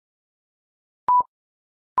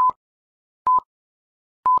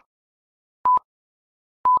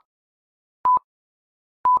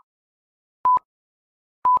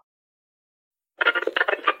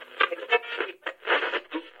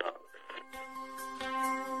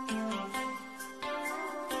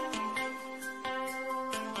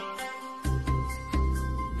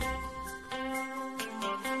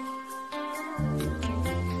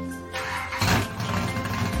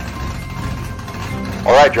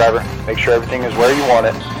right, driver. Make sure everything is where you want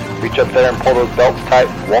it. Reach up there and pull those belts tight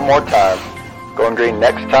one more time. Going green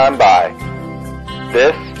next time by.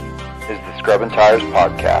 This is the Scrubbing Tires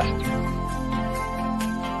Podcast.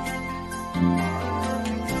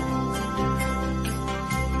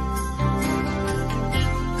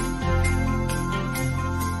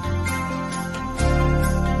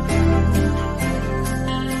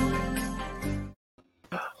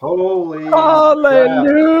 Holy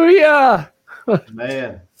hallelujah!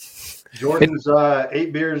 Man, Jordan's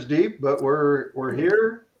 8 beers deep, but we're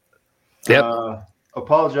here. Yep.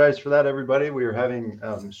 Apologize for that, everybody. We are having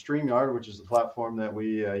StreamYard, which is the platform that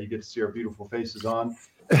you get to see our beautiful faces on,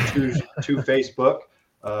 to Facebook.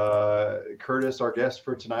 Curtis, our guest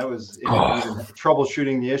for tonight, was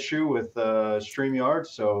troubleshooting the issue with StreamYard,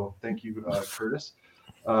 so thank you, Curtis.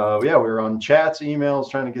 We were on chats,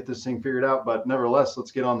 emails, trying to get this thing figured out, but nevertheless,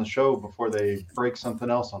 let's get on the show before they break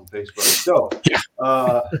something else on Facebook. So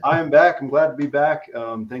I am back. I'm glad to be back.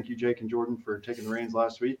 Thank you, Jake and Jordan, for taking the reins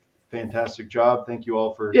last week. Fantastic job. Thank you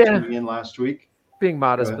all for tuning in last week. Being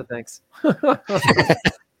modest, but thanks.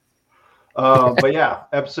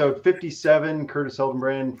 Episode 57, Curtis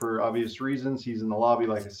Hildenbrand, for obvious reasons. He's in the lobby.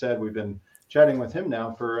 Like I said, we've been chatting with him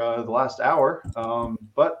now for the last hour.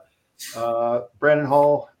 Brandon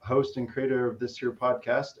Hall, host and creator of this here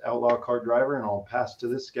podcast, Outlaw Car Driver, and I'll pass to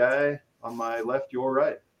this guy on my left, your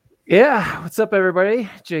right. Yeah, what's up, everybody?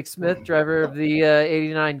 Jake Smith, driver of the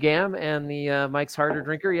 89 GAM and the Mike's Harder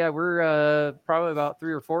Drinker. Yeah, we're probably about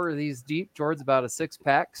 3 or 4 of these deep. Jordan's about a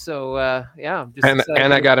 6-pack. So, I'm just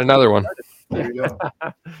and I got another one. There you go.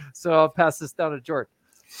 So I'll pass this down to Jordan.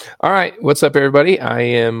 All right. What's up, everybody? I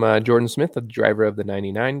am Jordan Smith, the driver of the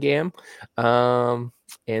 99 GAM.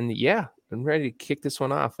 I'm ready to kick this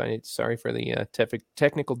one off. Sorry for the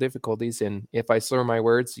technical difficulties, and if I slur my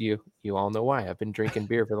words, you all know why. I've been drinking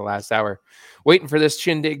beer for the last hour, waiting for this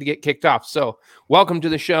shindig to get kicked off. So, welcome to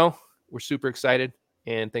the show. We're super excited,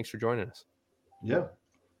 and thanks for joining us. Yeah,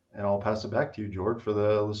 and I'll pass it back to you, George, for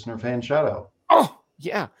the listener fan shout out. Oh,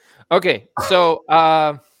 yeah. Okay, so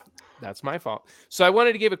that's my fault. So I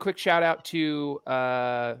wanted to give a quick shout out to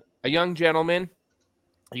a young gentleman.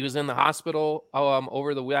 He was in the hospital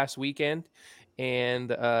over the last weekend,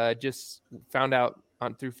 and just found out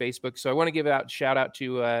through Facebook. So I want to give a shout out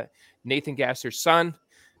to Nathan Gasser's son.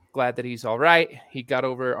 Glad that he's all right. He got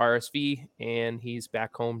over RSV, and he's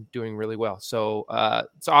back home doing really well. So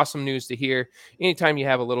it's awesome news to hear. Anytime you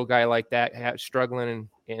have a little guy like that struggling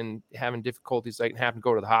and having difficulties like having to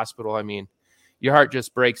go to the hospital, I mean, your heart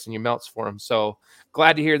just breaks and you melts for him. So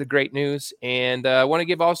glad to hear the great news. And I want to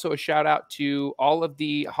give also a shout out to all of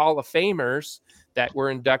the Hall of Famers that were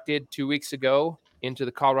inducted 2 weeks ago into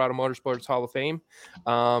the Colorado Motorsports Hall of Fame.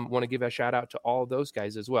 Want to give a shout out to all of those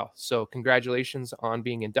guys as well. So congratulations on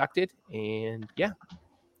being inducted. And yeah,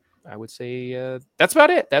 I would say that's about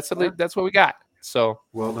it. That's what we got. So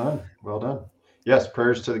well done. Yes,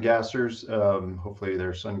 prayers to the Gassers. Hopefully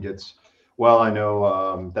their son gets well. I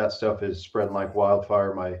know that stuff is spreading like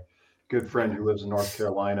wildfire. My good friend who lives in North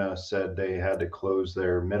Carolina said they had to close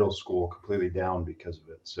their middle school completely down because of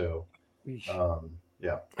it. So,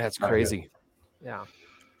 that's crazy. Yeah.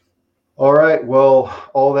 All right. Well,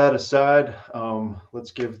 all that aside, let's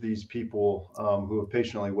give these people who have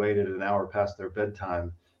patiently waited an hour past their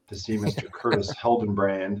bedtime to see Mr. Curtis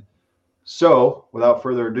Hildenbrand. So, without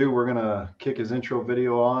further ado, we're gonna kick his intro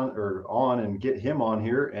video on and get him on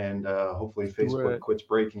here, and hopefully Facebook quits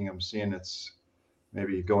breaking. I'm seeing it's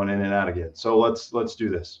maybe going in and out again. So let's do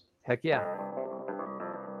this. Heck yeah.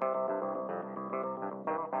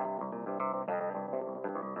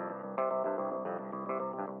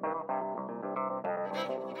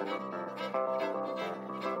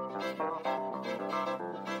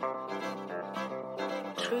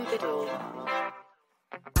 Through the door.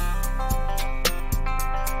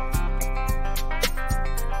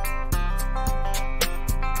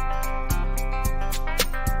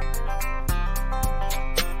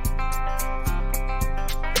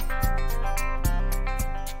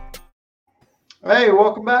 Hey,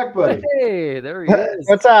 welcome back, buddy. Hey, there he is.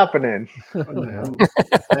 What's happening?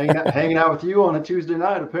 Hanging out with you on a Tuesday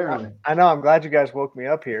night, apparently. I know. I'm glad you guys woke me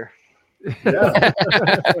up here. Yeah.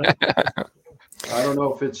 I don't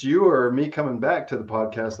know if it's you or me coming back to the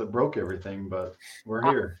podcast that broke everything, but we're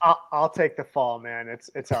here. I'll take the fall, man.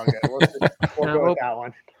 It's all good. We'll go with that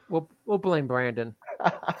one. We'll blame Brandon.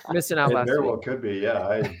 Missing out last very week. well could be.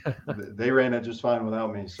 Yeah, they ran it just fine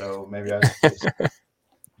without me, so maybe I just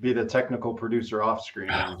be the technical producer off screen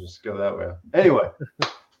and just go that way. Anyway,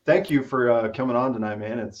 thank you for coming on tonight,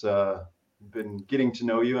 man. It's been getting to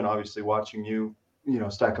know you and obviously watching you,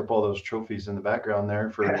 stack up all those trophies in the background there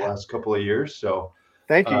for the last couple of years. So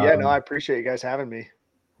Thank you. Yeah, no, I appreciate you guys having me.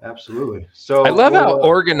 Absolutely. So I love how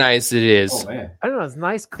organized it is. Oh man. I don't know. It's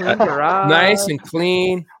nice, clean garage. Nice and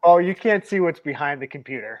clean. Oh, you can't see what's behind the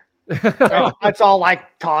computer. Oh. It's all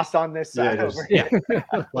like tossed on this side Yeah, just- over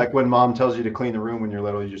here. Like when mom tells you to clean the room when you're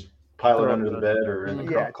little, you just pile it Throw under it the in. bed or in the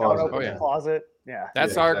Yeah, don't closet. open yeah. the closet. Yeah.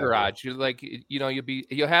 That's Yeah, our exactly. garage. You're like,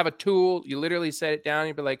 you'll have a tool. You literally set it down.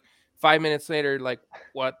 You'll be like 5 minutes later, like,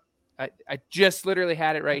 what? I just literally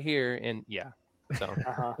had it right here. And yeah. So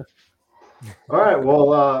Uh-huh. All right,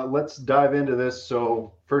 well, let's dive into this.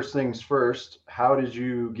 So first things first, how did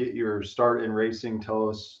you get your start in racing? Tell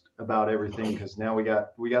us about everything, because now we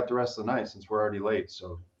got the rest of the night since we're already late.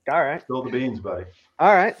 So All right. spill the beans, buddy.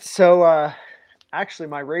 All right. So actually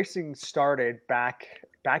my racing started back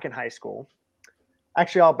in high school.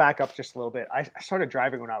 Actually, I'll back up just a little bit. I started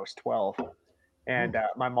driving when I was 12. And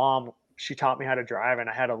my mom, she taught me how to drive, and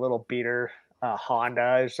I had a little beater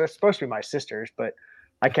Honda. It was supposed to be my sister's, but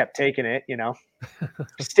I kept taking it,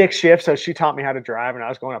 stick shift. So she taught me how to drive, and I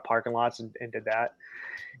was going to parking lots and did that,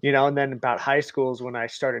 and then about high school is when I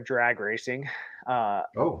started drag racing.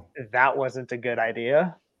 That wasn't a good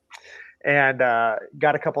idea. And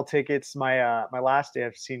got a couple tickets. My last day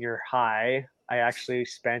of senior high, I actually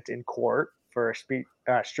spent in court for a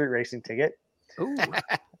street racing ticket. Ooh.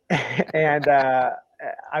 And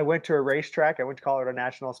I went to a racetrack. I went to Colorado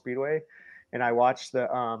National Speedway, and I watched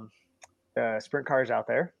the sprint cars out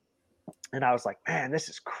there, and I was like, man, this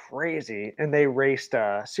is crazy. And they raced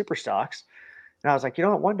super stocks, and I was like, you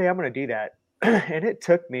know what, one day I'm going to do that. And it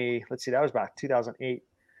took me, let's see, that was about 2008,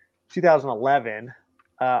 2011.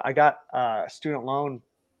 I got a student loan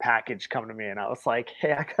package coming to me, and I was like,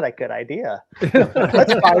 hey, I got a good idea.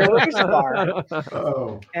 Let's buy a race car.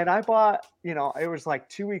 Oh, And I bought, it was like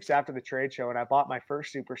 2 weeks after the trade show, and I bought my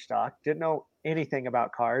first super stock. Didn't know anything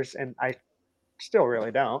about cars, and I still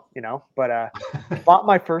really don't, but bought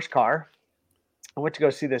my first car. I went to go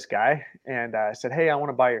see this guy, and I said, hey, I want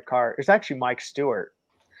to buy your car. It's actually Mike Stewart.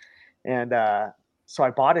 And so I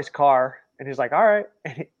bought his car, and he's like, all right.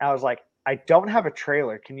 And I was like, I don't have a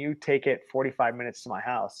trailer. Can you take it 45 minutes to my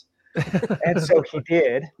house? And so he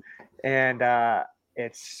did. And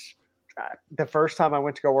it's the first time I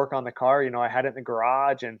went to go work on the car, I had it in the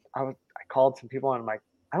garage, and I called some people, and I'm like,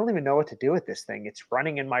 I don't even know what to do with this thing. It's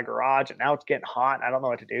running in my garage, and now it's getting hot, and I don't know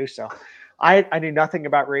what to do. So I knew nothing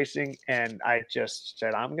about racing, and I just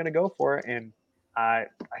said, I'm going to go for it. And I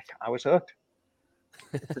was hooked.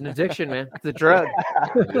 It's an addiction, man. It's a drug.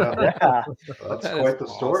 yeah. Yeah. That's That quite is the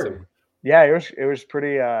story. awesome. Yeah, it was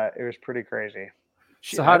pretty crazy.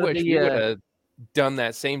 So I how did wish the, we would have done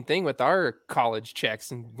that same thing with our college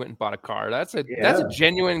checks and went and bought a car. That's a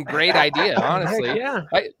genuine great idea, honestly. Yeah.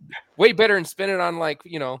 Way better than spending it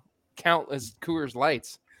on countless Coors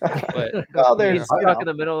Lights. But Well, He's there's stuck in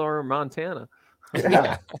the middle of Montana.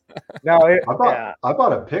 Yeah. no, I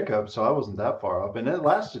bought a pickup, so I wasn't that far up, and it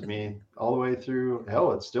lasted me all the way through.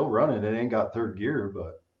 Hell, it's still running. It ain't got third gear,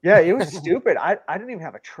 but yeah, it was stupid. I didn't even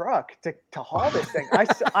have a truck to haul this thing.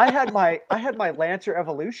 I had my Lancer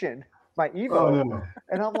Evolution, my Evo, oh no.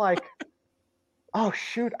 and I'm like, oh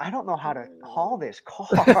shoot, I don't know how to haul this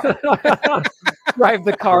car. Drive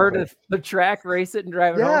the car to the track, race it, and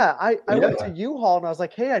drive it home. Yeah, I went to U-Haul, and I was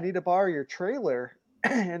like, hey, I need to borrow your trailer.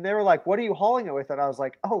 And they were like, what are you hauling it with? And I was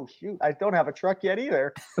like, oh shoot, I don't have a truck yet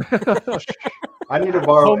either. I need to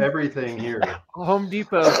borrow everything here. Home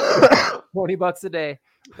Depot, $20 a day.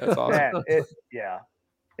 that's awesome. Man, yeah.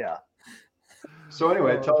 So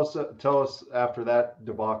anyway, tell us after that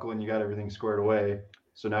debacle and you got everything squared away.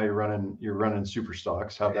 So now you're running super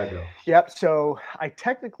stocks. How'd that go? Yep. So I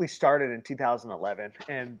technically started in 2011,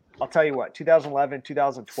 and I'll tell you what, 2011,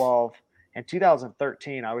 2012, and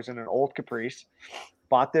 2013, I was in an old Caprice,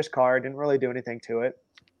 bought this car, didn't really do anything to it.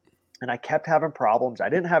 And I kept having problems. I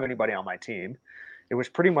didn't have anybody on my team. It was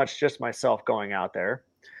pretty much just myself going out there.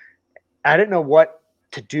 I didn't know what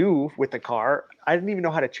to do with the car. I didn't even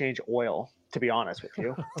know how to change oil, to be honest with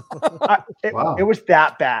you. Wow. It was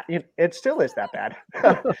that bad. It still is that bad.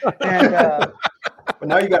 And But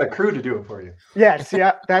now you got a crew to do it for you. yes,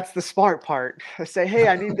 yeah, that's the smart part. I say, hey,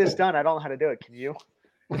 I need this done. I don't know how to do it. Can you?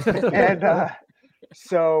 And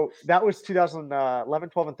so that was 2011,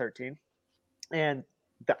 12, and 13. And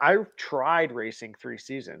I tried racing 3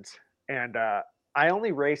 seasons, and I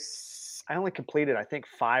only completed, I think,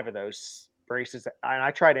 5 of those races. And I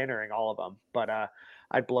tried entering all of them, but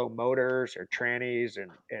I'd blow motors or trannies,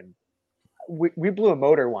 and we blew a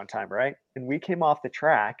motor one time, right? And we came off the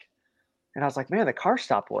track, and I was like, man, the car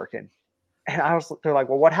stopped working. And they're like,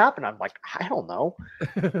 well, what happened? I'm like, I don't know.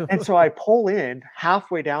 And so I pull in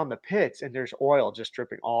halfway down the pits, and there's oil just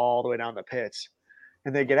dripping all the way down the pits.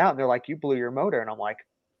 And they get out and they're like, you blew your motor. And I'm like,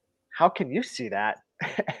 how can you see that?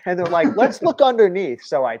 And they're like, let's look underneath.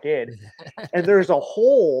 So I did. And there's a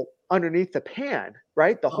hole underneath the pan,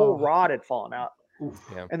 right? The whole rod had fallen out.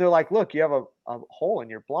 Yeah. And they're like, look, you have a hole in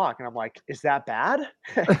your block. And I'm like, is that bad?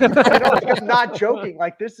 I'm not joking.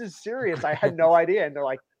 Like, this is serious. I had no idea. And they're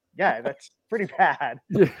like, yeah, that's pretty bad.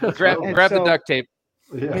 Grab the duct tape.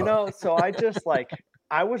 Yeah. You know, so I just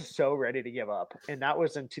I was so ready to give up. And that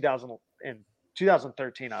was in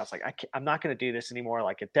 2013. I was like, I'm not going to do this anymore.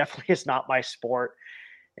 Like, it definitely is not my sport.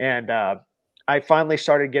 And I finally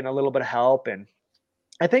started getting a little bit of help. And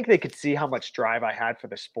I think they could see how much drive I had for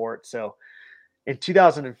the sport. So in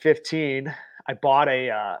 2015, I bought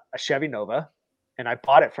a Chevy Nova, and I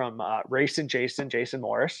bought it from Jason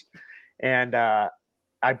Morris. And I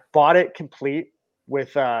bought it complete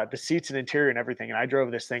with the seats and interior and everything. And I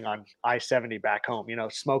drove this thing on I-70 back home, you know,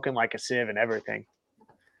 smoking like a sieve and everything.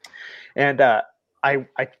 And I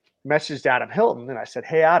messaged Adam Hilton and I said,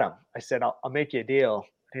 hey, Adam, I said, I'll make you a deal.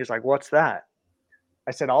 And he's like, what's that?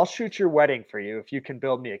 I said, I'll shoot your wedding for you if you can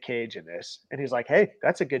build me a cage in this. And he's like, hey,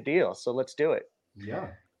 that's a good deal. So let's do it. Yeah.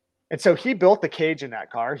 And so he built the cage in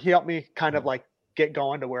that car. He helped me kind of like get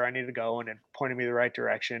going to where I needed to go and pointed me the right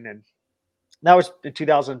direction. And that was in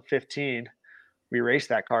 2015. We raced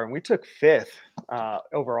that car and we took 5th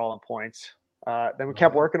overall in points. Then we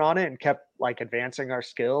kept working on it and kept like advancing our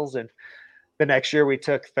skills. And the next year we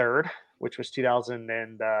took 3rd, which was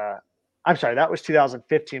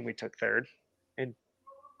 2015. We took 3rd.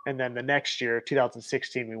 And then the next year,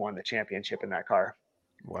 2016, we won the championship in that car.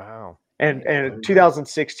 Wow. And in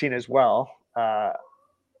 2016 as well,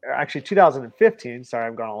 actually 2015, sorry,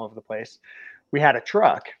 I'm going all over the place. We had a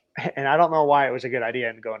truck. And I don't know why it was a good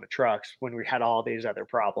idea to go into trucks when we had all these other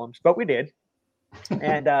problems, but we did.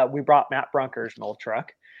 And we brought Matt Brunkers an old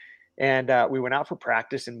truck. And we went out for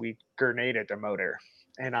practice and we grenaded the motor.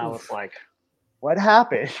 And I was like, what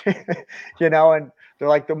happened? You know, and they're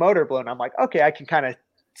like, the motor blew. And I'm like, okay, I can kind of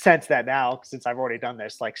sense that now since I've already done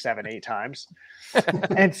this like 7-8 times.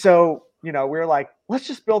 And so, you know, we were like, let's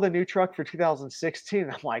just build a new truck for 2016.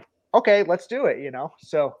 I'm like, okay, let's do it, you know?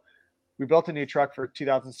 So we built a new truck for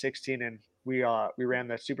 2016 and we ran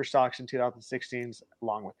the Super Stocks in 2016s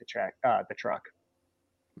along with the truck.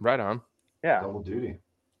 Right on. Yeah. Double duty.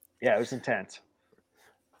 Yeah, it was intense.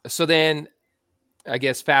 So then I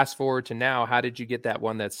guess fast forward to now, how did you get that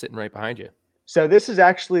one that's sitting right behind you? So this is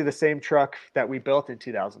actually the same truck that we built in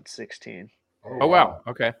 2016. Oh, wow.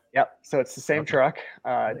 Okay. Yep. So it's the same Okay. truck.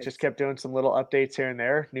 Nice. Just kept doing some little updates here and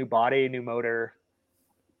there, new body, new motor,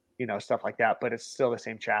 you know, stuff like that, but it's still the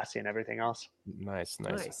same chassis and everything else. Nice.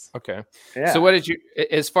 Nice. Okay. Yeah. So what did you,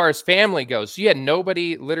 as far as family goes, you had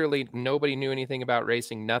literally nobody knew anything about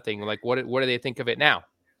racing, nothing. Like what do they think of it now?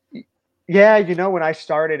 Yeah. You know, when I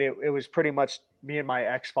started, it was pretty much me and my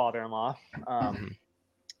ex-father-in-law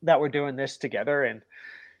that were doing this together. And,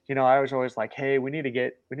 you know, I was always like, hey, we need to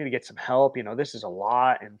get some help. You know, this is a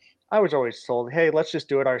lot. And I was always told, hey, let's just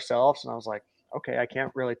do it ourselves. And I was like, okay, I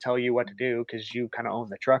can't really tell you what to do because you kind of own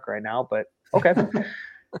the truck right now, but okay.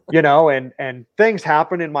 You know, and things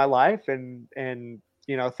happen in my life and,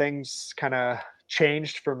 you know, things kind of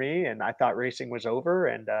changed for me and I thought racing was over.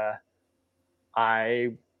 And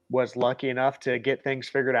I was lucky enough to get things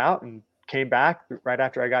figured out and came back right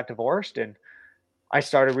after I got divorced. And I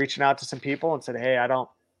started reaching out to some people and said, hey, I don't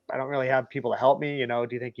really have people to help me. You know,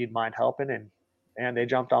 do you think you'd mind helping? And they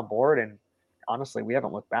jumped on board. And honestly, we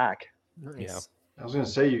haven't looked back. Nice. Yeah. I was going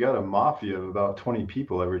to say, you got a mafia of about 20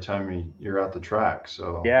 people every time you're at the track.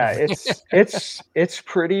 So Yeah, it's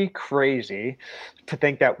pretty crazy to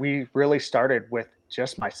think that we really started with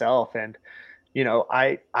just myself. And, you know,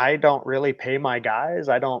 I don't really pay my guys.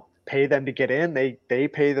 I don't pay them to get in. They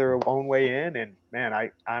pay their own way in. And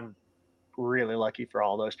man, I'm really lucky for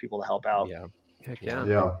all those people to help out. Yeah. Heck yeah.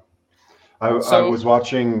 yeah. I So- was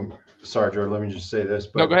watching, sorry, Jordan, let me just say this,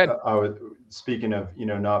 but No, go ahead. I was speaking of, you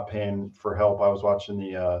know, not paying for help. I was watching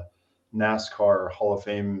the NASCAR Hall of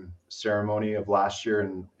Fame ceremony of last year,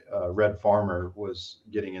 and Red Farmer was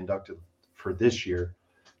getting inducted for this year.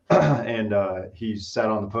 And he sat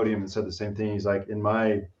on the podium and said the same thing. He's like, in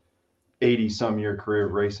my 80-some year career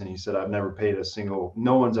of racing, he said, I've never paid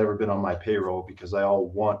no one's ever been on my payroll because they all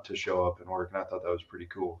want to show up and work. And I thought that was pretty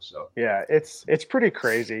cool. So Yeah, it's pretty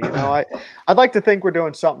crazy. You know, I'd like to think we're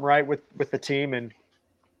doing something right with the team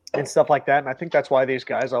and stuff like that. And I think that's why these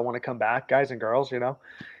guys all want to come back, guys and girls, you know.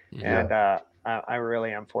 Yeah. And I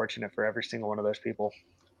really am fortunate for every single one of those people.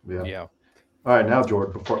 yeah. All right, now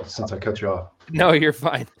Jordan, since I cut you off. No, you're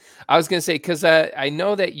fine. I was going to say, because I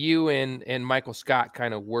know that you and Michael Scott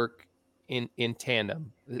kind of work in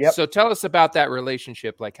tandem. Yep. So tell us about that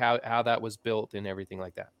relationship, like how that was built and everything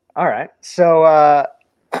like that. All right. So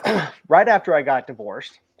right after I got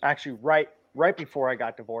divorced, actually right before I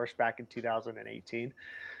got divorced back in 2018,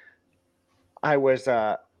 I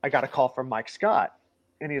got a call from Mike Scott,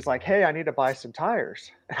 and he's like, "Hey, I need to buy some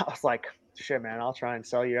tires." And I was like, "Shit, man, I'll try and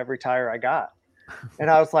sell you every tire I got." And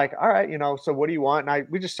I was like, "All right, so what do you want?" And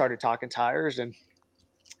we just started talking tires, and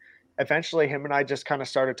eventually him and I just kind of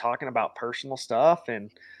started talking about personal stuff.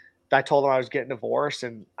 And I told him I was getting divorced,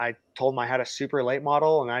 and I told him I had a super late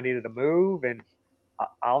model and I needed to move. And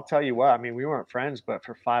I'll tell you what, I mean, we weren't friends, but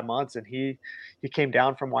for 5 months, and he came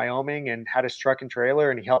down from Wyoming and had his truck and trailer,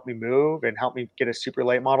 and he helped me move and helped me get a super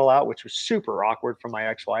late model out, which was super awkward for my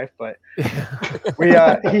ex-wife, but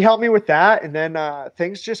he helped me with that. And then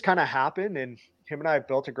things just kind of happened, and him and I have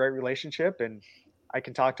built a great relationship, and I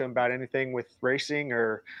can talk to him about anything with racing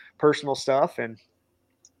or personal stuff. And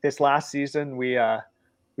this last season, we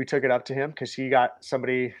took it up to him because he got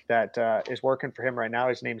somebody that is working for him right now.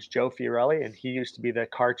 His name's Joe Fiorelli, and he used to be the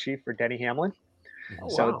car chief for Denny Hamlin. Oh,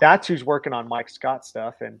 So wow. that's who's working on Mike Scott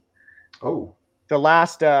stuff. And the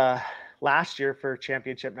last year for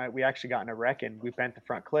championship night, we actually got in a wreck and we bent the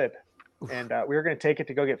front clip. And we were going to take it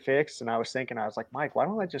to go get fixed. And I was like, Mike, why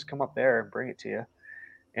don't I just come up there and bring it to you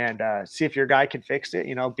and see if your guy can fix it,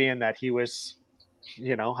 being that he was,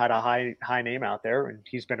 had a high name out there and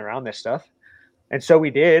he's been around this stuff. And so we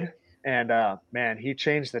did. And man, he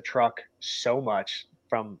changed the truck so much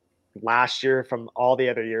from last year, from all the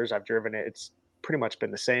other years I've driven it. It's pretty much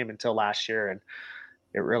been the same until last year, and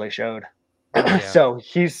it really showed. Yeah. So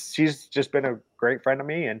he's just been a great friend to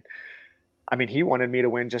me. And I mean, he wanted me to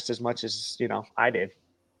win just as much as, I did.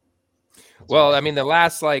 Well, I mean, the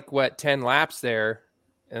last 10 laps there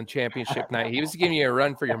on championship night, he was giving you a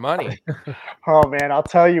run for your money. Oh man, I'll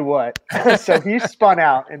tell you what. So he spun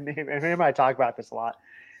out, and him and I talk about this a lot.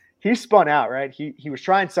 He spun out, right? He was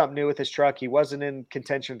trying something new with his truck. He wasn't in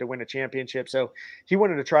contention to win a championship, so he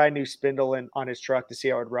wanted to try a new spindle on his truck to see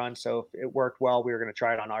how it would run. So if it worked well, we were going to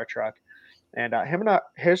try it on our truck. And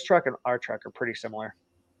his truck and our truck are pretty similar.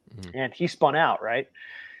 Mm-hmm. And he spun out, right?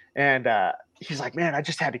 And he's like, "Man, I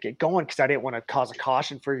just had to get going because I didn't want to cause a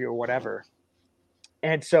caution for you or whatever."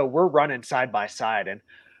 And so we're running side by side, and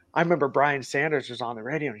I remember Brian Sanders was on the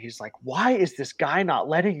radio, and he's like, "Why is this guy not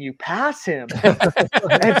letting you pass him?"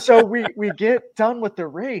 And so we get done with the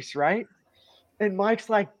race, right? And Mike's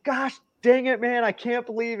like, "Gosh dang it, man, I can't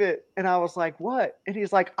believe it." And I was like, "What?" And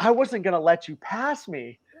he's like, "I wasn't going to let you pass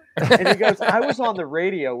me." And he goes, "I was on the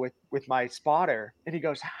radio with my spotter." And he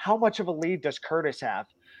goes, "How much of a lead does Curtis have?"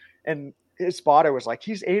 And his spotter was like,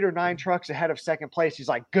 "He's 8 or 9 trucks ahead of second place." He's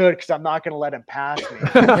like, "Good, because I'm not going to let him pass me."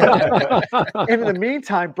 And in the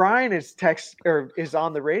meantime, Brian is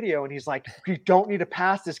on the radio, and he's like, "You don't need to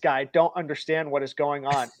pass this guy. I don't understand what is going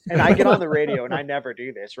on." And I get on the radio, and I never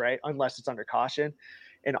do this, right? Unless it's under caution.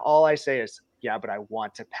 And all I say is, "Yeah, but I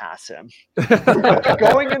want to pass him."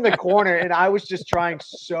 Going in the corner, and I was just trying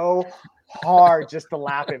so hard just to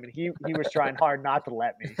lap him, and he was trying hard not to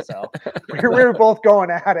let me. So we were both going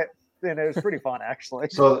at it. And it was pretty fun, actually.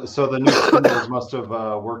 So the new spindles must have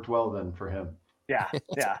worked well then for him. Yeah.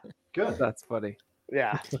 Good. That's funny.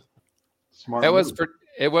 Yeah. Smart.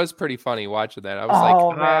 It was pretty funny watching that. I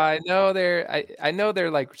was I know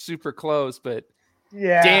they're like super close, but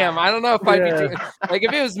yeah, damn, I don't know if I'd be doing, like,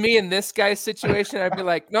 if it was me in this guy's situation, I'd be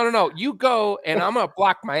like, no, you go, and I'm gonna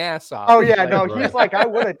block my ass off. Oh yeah, no, he's like, I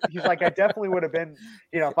definitely would have been,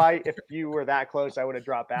 if you were that close, I would have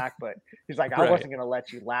dropped back. But he's like, I wasn't gonna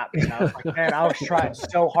let you lap me. And I was like, man, I was trying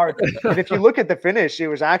so hard. And if you look at the finish, it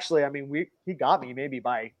was actually, I mean, he got me maybe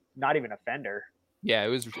by not even a fender. Yeah, it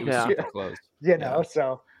was super close.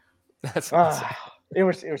 So that's awesome. It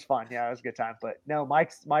was fun. Yeah, it was a good time. But no,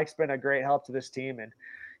 Mike's been a great help to this team, and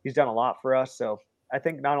he's done a lot for us. So I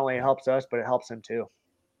think not only it helps us, but it helps him too.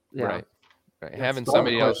 Yeah. Right. Having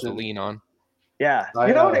somebody else to lean on. Yeah.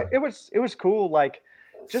 It was cool. Like,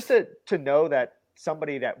 just to know that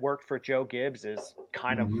somebody that worked for Joe Gibbs is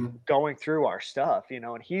kind of going through our stuff,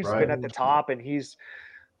 and he's been at the top, and he's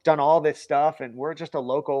done all this stuff, and we're just a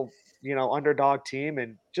local, underdog team.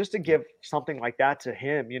 And just to give something like that to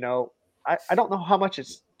him, I don't know how much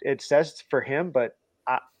it says for him, but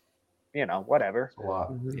whatever. It's a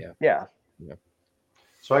lot. Yeah.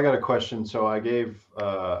 So I got a question. So I gave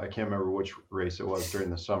I can't remember which race it was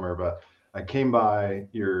during the summer, but I came by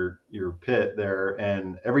your pit there,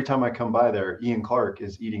 and every time I come by there, Ian Clark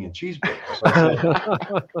is eating a cheeseburger. So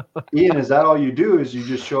I said, "Ian, is that all you do? Is you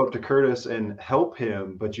just show up to Curtis and help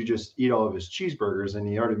him, but you just eat all of his cheeseburgers?" And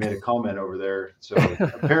he already made a comment over there. So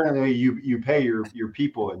apparently you pay your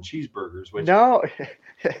people in cheeseburgers. Which no,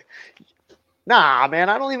 Nah, man,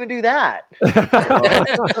 I don't even do that.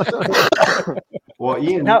 Well,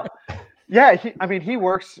 Ian, No, yeah, he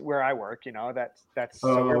works where I work, so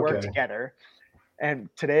Oh, we work okay. together. And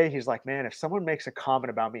today he's like, man, if someone makes a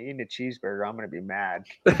comment about me eating a cheeseburger, I'm going to be mad.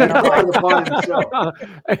 he brought it upon himself.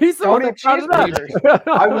 He's the one Don't that eat brought it up. cheeseburgers.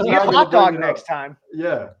 I was Eat not a gonna hot dog bring it next up. time.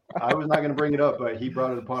 Yeah, I was not going to bring it up, but he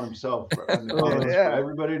brought it upon himself in the comments Yeah. for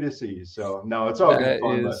everybody to see. So no, it's all good That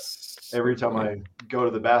fun. But is every time I go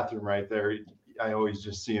to the bathroom right there, I always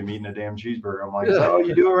just see him eating a damn cheeseburger. I'm like, is that all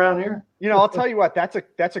you do around here? I'll tell you what, that's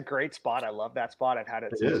a great spot. I love that spot. I've had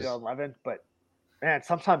it It since is. 2011, but man,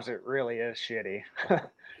 sometimes it really is shitty.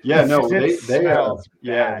 Yeah, no, It they smells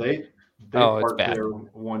yeah, bad. they Oh, it's parked bad. there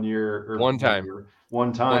one year or One time.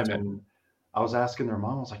 one time, time. and I was asking their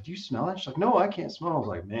mom, I was like, do you smell it? She's like, no, I can't smell. I was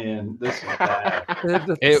like, man, this is bad.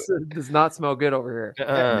 It does not smell good over here.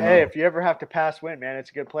 Hey, if you ever have to pass wind, man,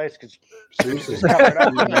 it's a good place because Seriously. Just cover it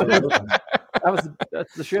up. You know the difference.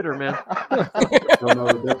 That's the shitter, man. Don't know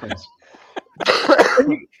the difference.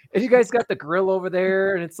 And you guys got the grill over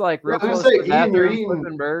there, and it's like real I was close gonna to say, the Ian, you're bathroom, eating-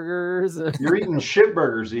 flipping burgers. You're eating shit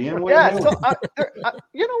burgers, Ian. What are yeah, you so doing?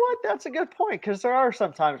 you know what? That's a good point because there are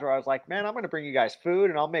some times where I was like, man, I'm going to bring you guys food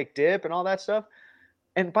and I'll make dip and all that stuff.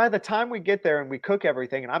 And by the time we get there and we cook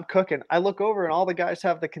everything and I'm cooking, I look over and all the guys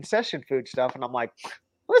have the concession food stuff, and I'm like,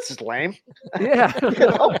 well, this is lame. Yeah.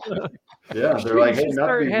 Yeah, they're like, hey, You should not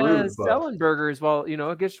to start be rude, but selling burgers while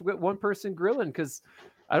I guess you get one person grilling, because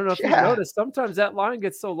I don't know if Yeah. you've noticed, sometimes that line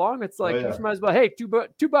gets so long, it's like yeah. you might as well, hey,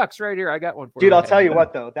 $2 right here, I got one for Dude, you. I'll tell you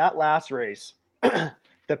what though, that last race,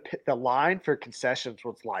 the line for concessions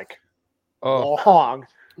was like Oh, long,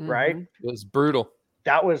 right? Mhm. it was brutal.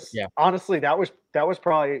 That was Yeah. honestly that was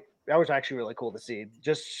actually really cool to see.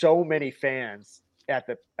 Just so many fans at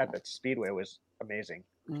the speedway was amazing.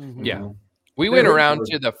 Mhm. Yeah. Mhm. We Yeah, went it around was-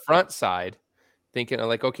 to the front side thinking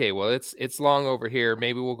like, okay, well, it's long over here.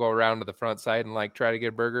 Maybe we'll go around to the front side and like try to get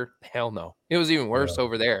a burger. Hell no. It was even worse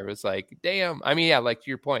over there. It was like, damn. I mean, yeah, like to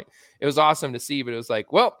your point, it was awesome to see, but it was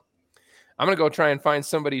like, well, I'm going to go try and find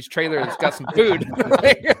somebody's trailer that's got some food.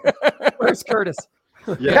 Where's Curtis?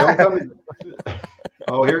 Yeah, don't come.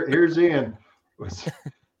 Oh, here's Ian.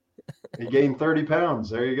 He gained 30 pounds.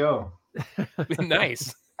 There you go.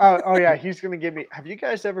 Nice. Oh yeah, he's gonna give me. Have you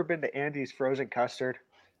guys ever been to Andy's frozen custard?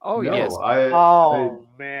 Oh, No, yes. Oh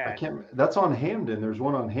I man, can't. That's on Hamden. There's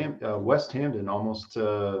one on West Hamden, almost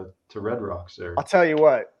to Red Rocks there. I'll tell you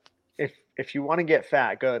what. If you want to get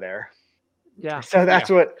fat, go there. Yeah. So that's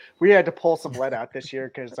what we had to pull some lead out this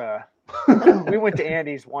year because we went to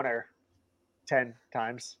Andy's 1 or 10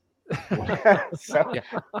 times. So Yeah.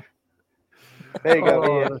 there you go,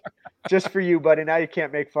 Oh, Ian. Just for you, buddy. Now you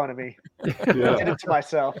can't make fun of me. I did Yeah, it to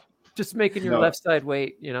myself. just making your No. left side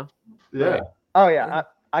weight, yeah. Oh yeah,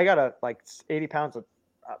 I got a like 80 pounds of.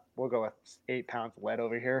 We'll go with 8 pounds of lead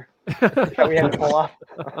over here that we had to pull off.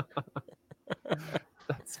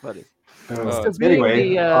 That's funny. So being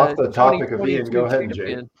anyway, off the topic of 2022 Ian, go ahead, Jake.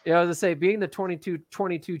 champion- Yeah, I was gonna say, being the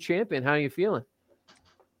 22 champion, how are you feeling?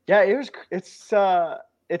 Yeah, it's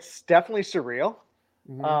definitely surreal.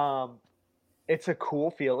 Mhm. It's a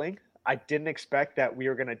cool feeling. I didn't expect that we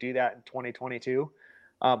were going to do that in 2022.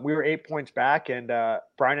 We were 8 points back, and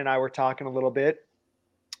Brian and I were talking a little bit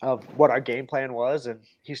of what our game plan was, and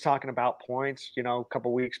he's talking about points, a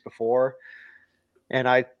couple weeks before. And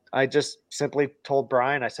I just simply told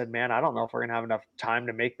Brian, I said, man, I don't know if we're going to have enough time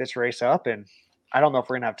to make this race up, and I don't know if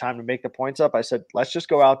we're going to have time to make the points up. I said, let's just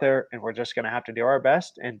go out there, and we're just going to have to do our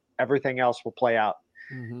best, and everything else will play out.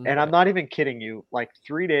 Mhm. And I'm not even kidding you. Like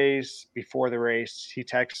 3 days before the race, he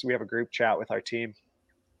texts. We have a group chat with our team,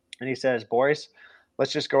 and he says, "Boys,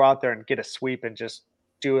 let's just go out there and get a sweep and just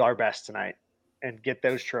do our best tonight and get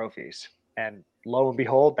those trophies." And lo and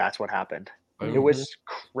behold, that's what happened. It was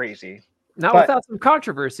crazy. Not but- without some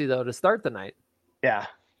controversy though to start the night. Yeah,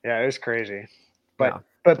 it was crazy. But Yeah.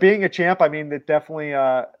 but being a champ, I mean, it definitely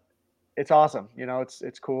it's awesome.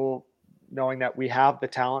 It's cool knowing that we have the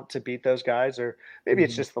talent to beat those guys, or maybe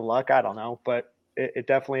it's Mhm. just the luck. I don't know, but it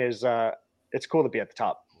definitely is. It's cool to be at the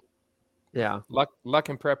top. Yeah. Luck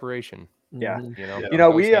and preparation. Yeah. Mhm. Yeah.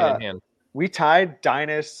 We goes hand in hand. we tied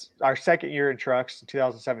Dynas our second year in trucks in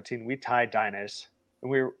 2017. We tied Dynas, and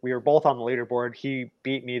we were both on the leaderboard. He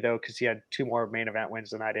beat me though because he had 2 more main event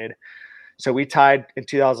wins than I did. So we tied in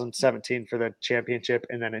 2017 for the championship,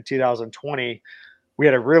 and then in 2020 we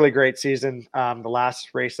had a really great season. The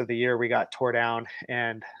last race of the year we got tore down,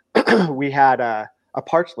 and we had a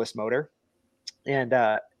partsless motor, and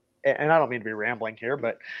I don't mean to be rambling here,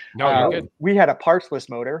 but No, you're good. we had a partsless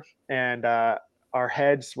motor, and our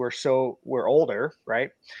heads were older, right?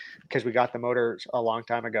 Because we got the motors a long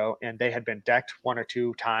time ago, and they had been decked 1 or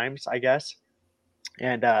 2 times, I guess.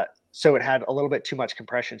 And so it had a little bit too much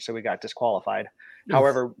compression, so we got disqualified.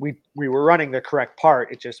 However, we were running the correct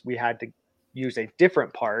part. It just we had to use a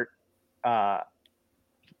different part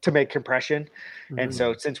to make compression. And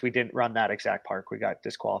so since we didn't run that exact part, we got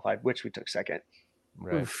disqualified, which we took second.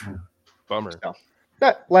 Right. Bummer. So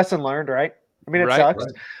that lesson learned, right? I mean, it Right, sucks,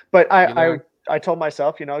 right. but You know? I told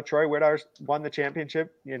myself, Troy Whitars won the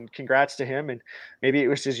championship, and congrats to him. And maybe it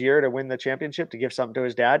was his year to win the championship to give something to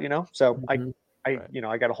his dad, So Mhm.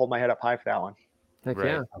 I got to hold my head up high for that one. Heck Right.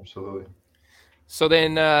 yeah. Absolutely. So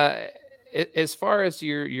then, as far as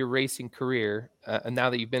your racing career, now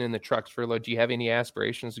that you've been in the trucks for a little, do you have any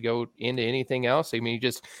aspirations to go into anything else? I mean,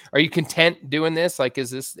 are you content doing this? Like,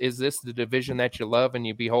 is this the division that you love and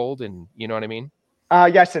you behold, and you know what I mean?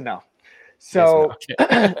 Yes and no. So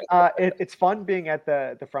Yes, it's fun being at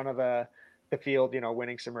the front of the field,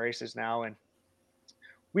 winning some races now, and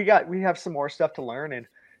we have some more stuff to learn, and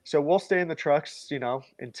so we'll stay in the trucks,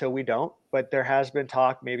 until we don't. But there has been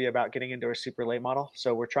talk maybe about getting into a super late model,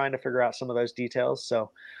 so we're trying to figure out some of those details. So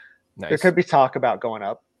there nice. could be talk about going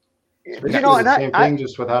up. It's basically the same thing,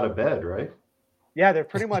 just without a bed, right? Yeah, they're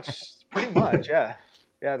pretty much, yeah,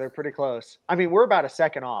 they're pretty close. I mean, we're about a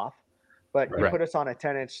second off, but you Right. put us on a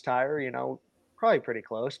 10-inch tire, probably pretty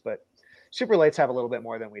close. But super lates have a little bit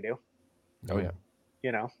more than we do. Oh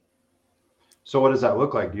yeah. So what does that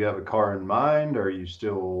look like? Do you have a car in mind? Or are you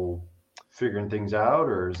still figuring things out,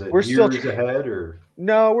 or is it We're still years ahead? Or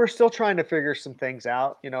No, we're still trying to figure some things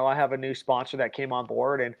out. I have a new sponsor that came on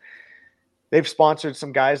board, and they've sponsored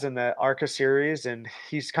some guys in the ARCA series, and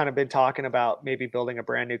he's kind of been talking about maybe building a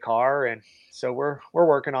brand new car. And so we're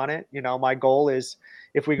working on it. My goal is,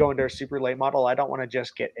 if we go into a super late model, I don't want to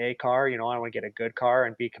just get a car. I want to get a good car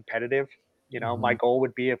and be competitive. My goal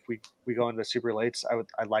would be, if we go into the super lates,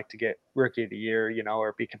 I'd like to get rookie of the year,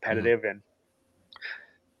 or be competitive. And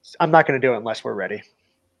I'm not going to do it unless we're ready.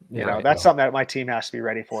 That's something that my team has to be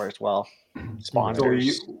ready for as well.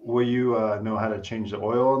 Sponsors. So will you know how to change the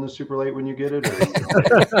oil in the super late when you get it?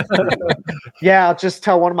 Yeah, I'll just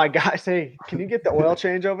tell one of my guys, hey, can you get the oil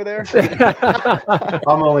change over there?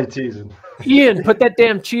 I'm only teasing. Ian, put that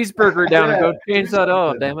damn cheeseburger down and go change that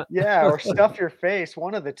oil, damn it. Yeah, or stuff your face.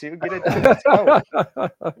 One of the two. Get it done. Let's go.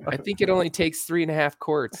 I think it only takes 3.5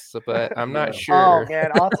 quarts, but I'm not Oh, sure.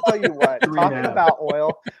 man, I'll tell you what. Three and a Talking half. about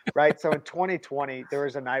oil, right? So in 2020, there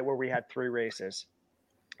was a night where we had 3 races.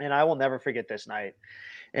 And I will never forget this night.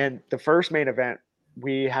 And the first main event,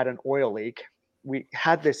 we had an oil leak. We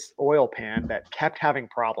had this oil pan that kept having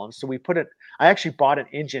problems. So I actually bought an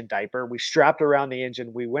engine diaper. We strapped around the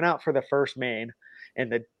engine. We went out for the first main,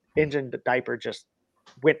 and the engine diaper just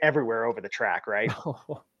went everywhere over the track, right?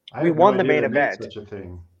 I We had won the idea main they made event. Such a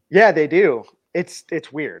thing. Yeah, they do. It's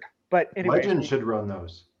weird. But anyways, Legend should run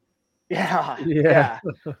those. yeah.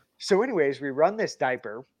 So anyways, we run this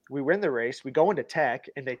diaper. We win the race. We go into tech,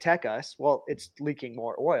 and they tech us. Well, it's leaking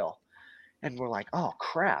more oil. And we're like, oh,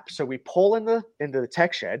 crap. So we pull into the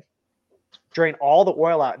tech shed, drain all the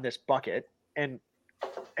oil out in this bucket, and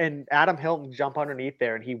Adam Hilton jumped underneath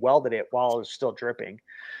there, and he welded it while it was still dripping.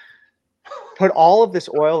 Put all of this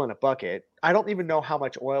oil in a bucket. I don't even know how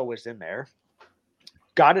much oil was in there.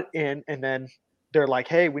 Got it in, and then they're like,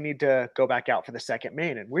 hey, we need to go back out for the second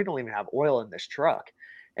main, and we don't even have oil in this truck.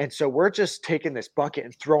 And so we're just taking this bucket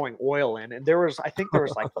and throwing oil in. And I think there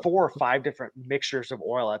was like 4 or 5 different mixtures of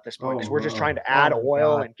oil at this point, because we're just trying to add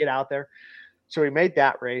oil and get out there. So we made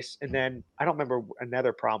that race. And then I don't remember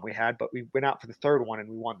another problem we had, but we went out for the third one and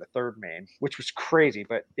we won the third main, which was crazy.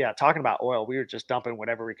 But yeah, talking about oil, we were just dumping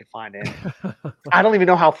whatever we could find in. I don't even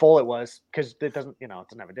know how full it was, because it doesn't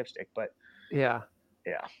have a dipstick, but Yeah.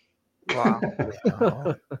 wow.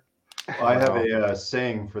 Well, I have a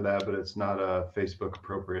saying for that, but it's not Facebook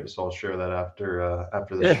appropriate, so I'll share that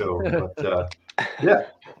after the show. But yeah.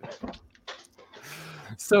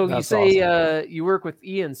 So That's you say awesome. you work with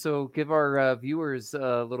Ian. So give our viewers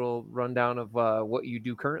a little rundown of what you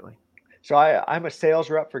do currently. So I'm a sales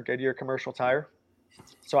rep for Goodyear Commercial Tire.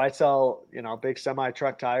 So I sell, big semi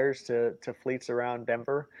truck tires to fleets around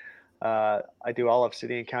Denver. I do all of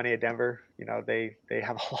city and county of Denver. They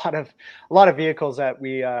have a lot of vehicles that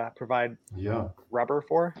we provide rubber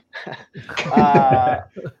for. I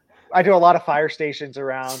do a lot of fire stations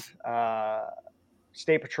around.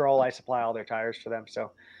 State Patrol, I supply all their tires for them.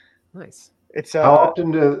 So Nice. it's How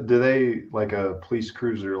often do they, like a police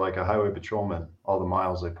cruiser, like a highway patrolman, all the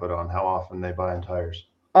miles they put on, how often they buy in tires?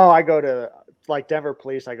 Oh, I go to like Denver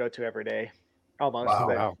police. I go to every day, almost. Wow.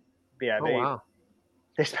 But, Wow. yeah, Oh, wow.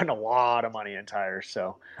 they spend a lot of money in tires.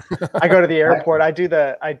 So I go to the airport. I do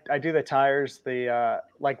the tires.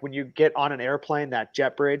 Like when you get on an airplane, that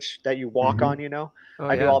jet bridge that you walk on, Oh,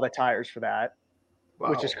 I do all the tires for that.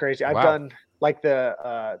 which is Wow. crazy. I've Wow. done like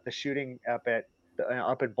the shooting up in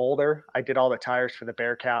Boulder. I did all the tires for the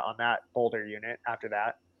Bearcat on that Boulder unit after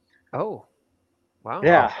that. Oh, wow.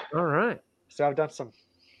 Yeah. All right. So I've done a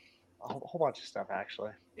whole bunch of stuff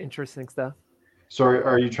actually. Interesting stuff. So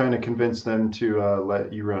are you trying to convince them to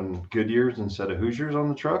let you run Goodyears instead of Hoosiers on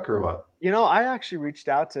the truck, or what? I actually reached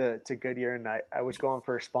out to Goodyear, and I was going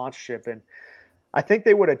for a sponsorship, and I think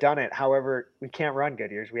they would have done it. However, we can't run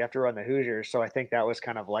Goodyears. We have to run the Hoosiers. So I think that was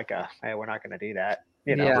kind of like hey, we're not going to do that,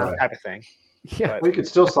 Yeah. Right. type of thing. Yeah. We could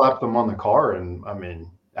still slap them on the car and,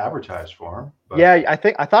 advertise for them. But Yeah,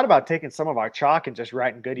 I thought about taking some of our chalk and just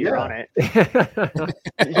writing Goodyear Yeah. on it.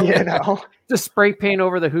 Just spray paint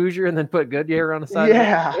over the Hoosier and then put Goodyear on the side.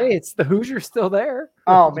 Yeah. Hey, it's the Hoosier still there.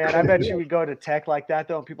 Oh man, I bet you we go to tech like that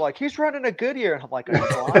though, and people are like, he's running a Goodyear, and I'm like, are you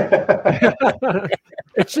blind?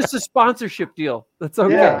 It's just a sponsorship deal. That's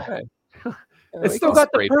okay. Yeah. It's still got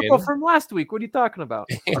the purple from last week. What are you talking about?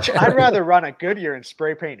 I'd rather run a Goodyear and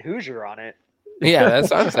spray paint Hoosier on it. Yeah,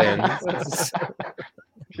 that's what I'm saying.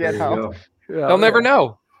 There you go. Yeah, They'll never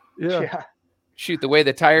know. Yeah. Shoot, the way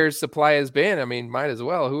the tires supply has been, I mean, might as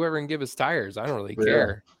well. Whoever can give us tires, I don't really Yeah.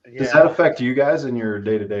 care. Does that affect you guys in your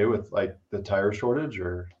day to day with like the tire shortage,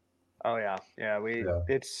 or Oh yeah. Yeah. Yeah.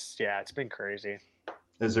 It's been crazy.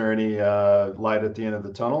 is there any light at the end of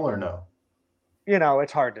the tunnel, or no?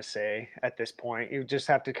 It's hard to say at this point. You just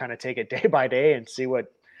have to kind of take it day by day and see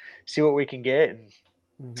what we can get and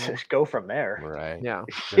just go from there. Right. Yeah.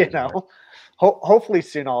 Hopefully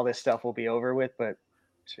soon all this stuff will be over with, but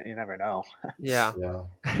you never know. Yeah.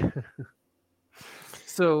 Yeah.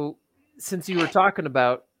 So since you were talking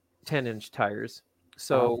about 10-inch tires,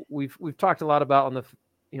 so we've talked a lot about on the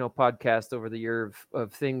podcast over the year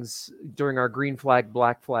of things during our green flag,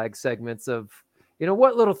 black flag segments of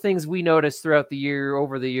what little things we noticed throughout the year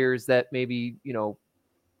over the years that maybe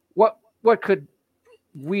what could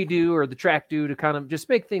we do or the track do to kind of just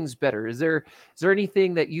make things better. Is there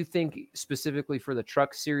anything that you think specifically for the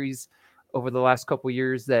truck series over the last couple of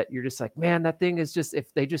years that you're just like, man, that thing is just,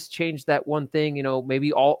 if they just change that one thing,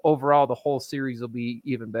 maybe overall the whole series will be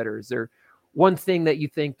even better? Is there one thing that you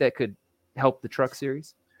think that could help the truck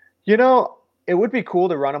series? It would be cool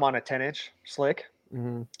to run them on a 10-inch slick.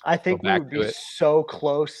 Mm-hmm. I think we back would to be it. so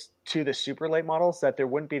close to the super late models that there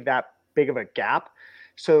wouldn't be that big of a gap.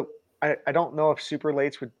 So I don't know if super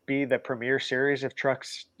lates would be the premier series if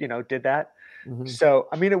trucks, did that. Mm-hmm. So,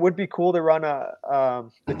 I mean, it would be cool to run the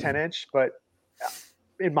 10-inch, but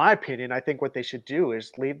in my opinion, I think what they should do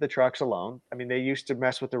is leave the trucks alone. I mean, they used to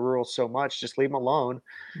mess with the rules so much, just leave them alone.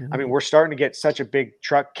 I mean, we're starting to get such a big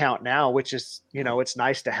truck count now, which is, it's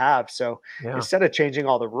nice to have. So instead of changing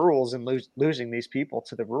all the rules and losing these people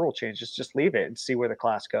to the rule changes, just leave it and see where the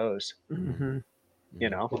class goes. Mm-hmm.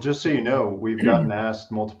 Well, just so you know, we've gotten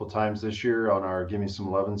asked multiple times this year on our Give Me Some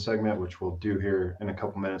 11 segment, which we'll do here in a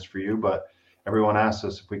couple minutes for you. But everyone asked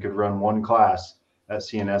us if we could run one class at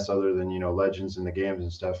CNS other than, legends and the games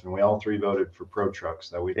and stuff. And we all three voted for pro trucks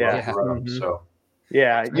that we'd love to run. Mm-hmm. So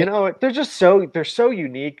yeah, they're so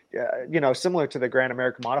unique, similar to the Grand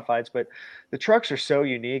American Modifieds, but the trucks are so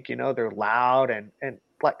unique, they're loud and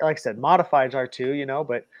like I said, Modifieds are too,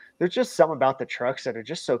 but there's just something about the trucks that are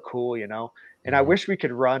just so cool, and I wish we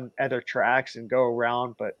could run other tracks and go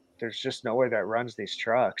around, but there's just nowhere that runs these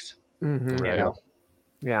trucks. Mm-hmm. Right.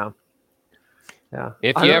 Yeah.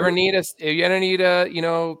 If you ever need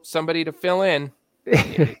somebody to fill in.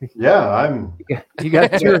 yeah, you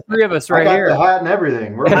got 2 or 3 of us right I got here. the hat and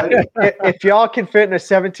everything. We're ready. If y'all can fit in a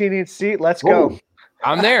 17-inch seat, let's go.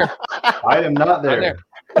 I'm there. I am not there. I'm there.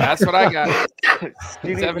 That's what I got. You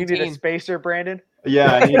need a 17. spacer, Brandon?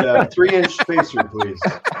 Yeah, I need a 3-inch spacer, please.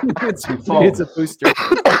 It's a booster.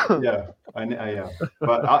 Yeah, I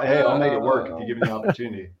but hey, I'll make it work if you give me the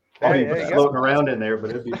opportunity. I'll Hey, be there you go. floating around in there,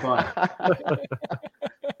 but it'd be fun.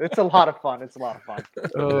 It's a lot of fun.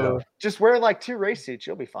 Just wear like 2 race suits.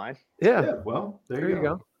 You'll be fine. Yeah, well, there you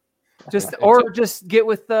go. Just get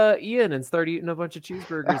with Ian and start eating a bunch of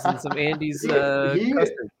cheeseburgers and some Andy's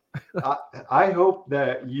custard. I hope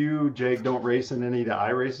that you, Jake, don't race in any of the I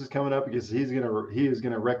races coming up, because he is gonna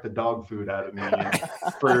wreck the dog food out of me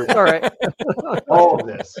for All right. all of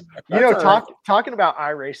this. Talking about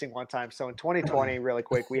iRacing one time. So in 2020, really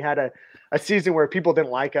quick, we had a season where people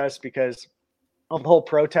didn't like us because of the whole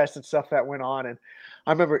protest and stuff that went on. And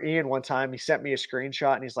I remember Ian one time, he sent me a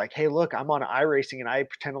screenshot and he's like, "Hey, look, I'm on iRacing and I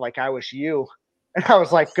pretended like I was you." And I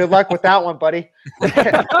was like, "Good luck with that one, buddy."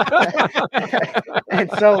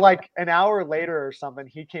 And so like an hour later or something,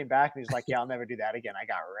 he came back and he's like, "Yeah, I'll never do that again. I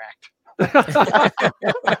got wrecked."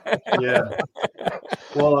 Yeah.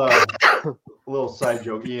 Well, little side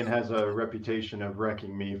joke. Ian has a reputation of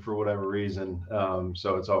wrecking me for whatever reason.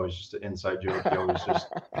 So it's always just an inside joke.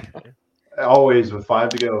 He always with 5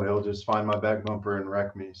 to go, he'll just find my back bumper and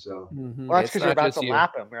wreck me. So Well, that's because you're about to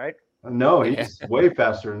lap him, right? no, he's way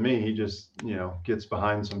faster than me. He just, gets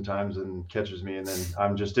behind sometimes and catches me, and then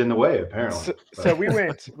I'm just in the way, apparently. So we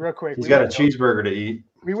went real quick. He's got a cheeseburger to eat.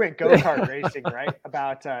 We went go-kart racing, right?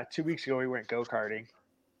 About 2 weeks ago, we went go-karting.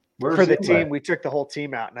 Where's For the he team, at? we took the whole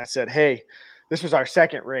team out, and I said, hey, this was our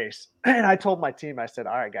second race. And I told my team, I said,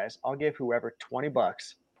 all right, guys, I'll give whoever $20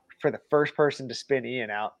 for the first person to spin Ian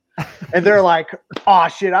out. And they're like, oh,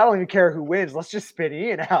 shit, I don't even care who wins. Let's just spin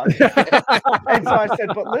Ian out. And so I said,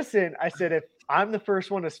 but listen, I said, if I'm the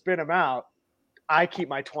first one to spin him out, I keep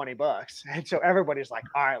my $20. And so everybody's like,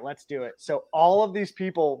 all right, let's do it. So all of these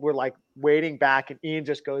people were like waiting back, and Ian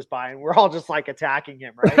just goes by, and we're all just like attacking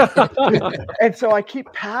him, right? And so I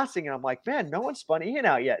keep passing, and I'm like, man, no one spun Ian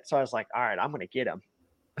out yet. So I was like, all right, I'm going to get him.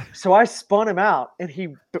 So I spun him out, and he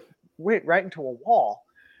went right into a wall.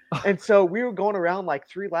 And so we were going around like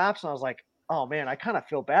 3 laps, and I was like, oh man, I kind of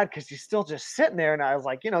feel bad because he's still just sitting there. And I was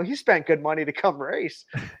like, he spent good money to come race.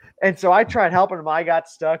 And so I tried helping him. I got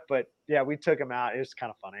stuck, but yeah, we took him out. It was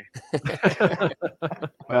kind of funny.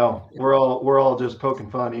 Well, we're all just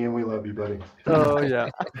poking fun, Ian. We love you, buddy. Oh yeah.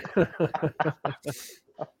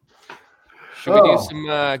 Should we do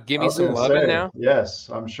some give me some loving now? Yes,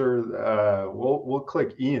 I'm sure. We'll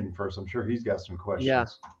click Ian first. I'm sure he's got some questions. Yeah.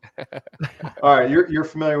 All right, you're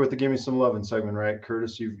familiar with the Give Me Some Loving segment, right,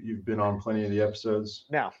 Curtis? You've been on plenty of the episodes.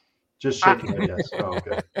 No. Just shaking my yes. Oh,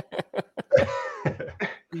 okay.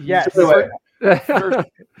 Yes. So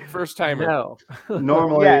First timer. No.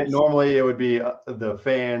 Normally it would be the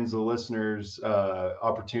fans, the listeners,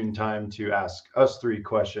 opportune time to ask us 3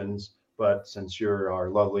 questions. But since you're our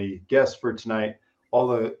lovely guest for tonight, all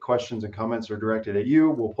the questions and comments are directed at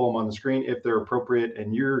you. We'll pull them on the screen if they're appropriate,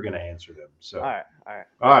 and you're going to answer them. So, All right.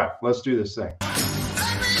 All right, let's do this thing.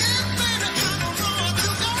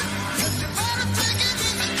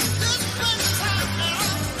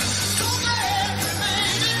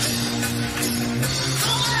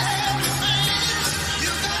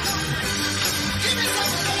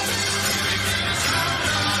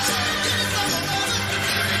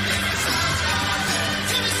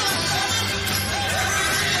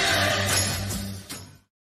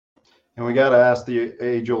 And we got to ask the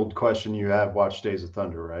age-old question. You have watched Days of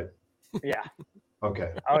Thunder, right? Yeah.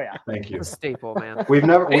 Okay. Oh yeah. Thank you. A staple, man. We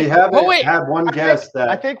haven't had one guest that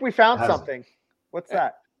I think we found hasn't. something. What's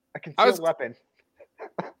that? A concealed weapon.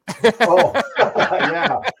 Oh,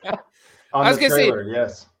 yeah. On I was the gonna say, trailer,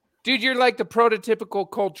 yes. Dude, you're like the prototypical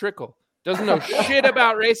Cold Trickle. Doesn't know shit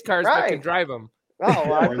about race cars, but can Right. drive them. Oh,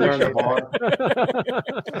 well, I When they're in the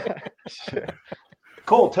appreciate bar.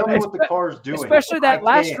 Cole, tell me what the car's doing. Especially that I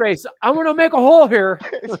last can't. race. I'm gonna make a hole here.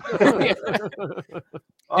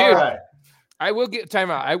 All Dude. right. I will get time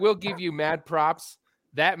out. I will give you mad props.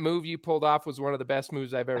 That move you pulled off was one of the best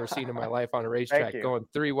moves I've ever seen in my life on a racetrack. you. Going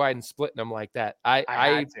 3 wide and splitting them like that. I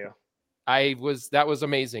had to. That was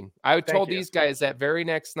amazing. I told you. these guys that very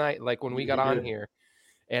next night, like when we got You on did. here,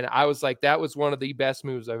 and I was like, that was one of the best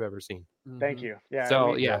moves I've ever seen. Thank you. Yeah.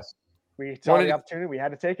 So we, yeah, we saw Wanted the to- opportunity. We had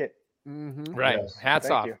to take it. Mm-hmm. right. Yes. Hats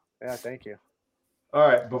Thank off. you. Yeah. Thank you. All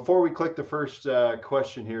right. Before we click the first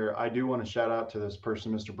question here, I do want to shout out to this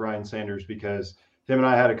person, Mr. Brian Sanders, because him and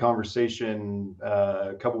I had a conversation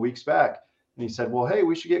a couple weeks back, and he said, well, hey,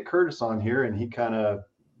 we should get Curtis on here. And he kind of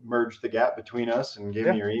merged the gap between us and gave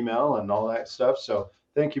me your email and all that stuff. So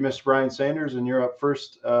thank you, Mr. Brian Sanders. And you're up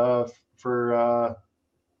first for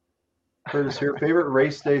Curtis, your favorite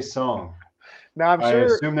race day song. Now I'm I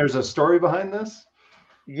sure. assume there's a story behind this.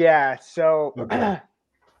 Yeah. So Okay.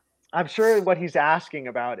 I'm sure what he's asking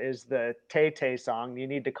about is the Tay Tay song. You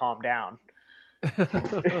need to calm down.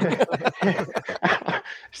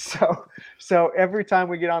 So every time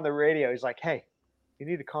we get on the radio, he's like, "Hey, you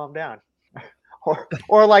need to calm down."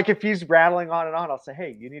 Or like if he's rattling on and on, I'll say,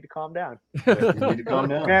 "Hey, you need to calm down." You need to calm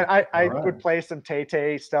down. Man, I All right. would play some Tay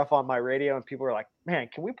Tay stuff on my radio, and people were like, "Man,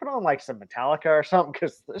 can we put on like some Metallica or something?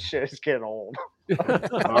 Because this shit is getting old."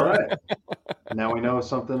 All right. Now we know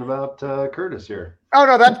something about Curtis here. Oh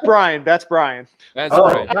no, that's Brian. That's Brian. That's Oh,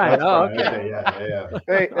 right. Right. that's Oh, fine. okay. Yeah.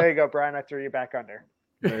 There you go, Brian. I threw you back under.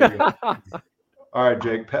 There you go. All right,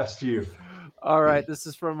 Jake, pass to you. All right. This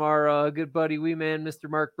is from our good buddy, wee man, Mr.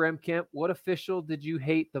 Mark Bremkamp. What official did you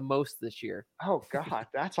hate the most this year? Oh God,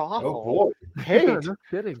 that's Oh awful. boy, Hate. No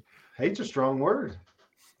kidding. hate's a strong word.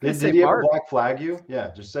 Let's Did say he ever Mark. black flag you?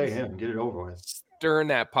 Yeah, just say him. Get it over with. Stirring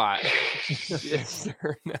that pot.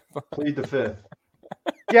 Stirring that pot. Plead the fifth.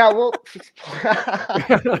 Yeah, well,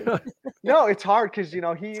 No, it's hard because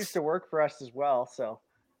he used to work for us as well. So,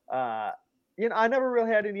 I never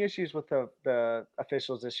really had any issues with the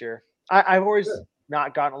officials this year. I've always Good.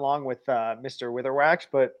 not gotten along with Mr. Witherwax,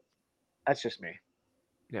 but that's just me.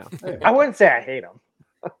 Yeah. Hey, I wouldn't say I hate him.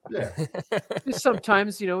 yeah. Just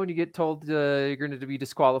sometimes, when you get told you're going to be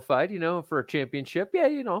disqualified, for a championship, yeah,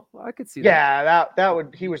 I could see that. Yeah, that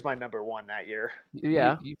would. He was my number one that year.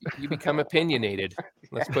 Yeah. You become opinionated.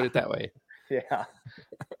 Let's put it that way. Yeah.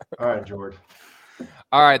 All right, George.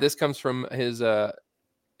 All right, this comes from his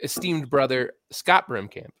esteemed brother Scott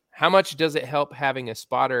Brimkamp. How much does it help having a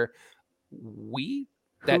spotter? Who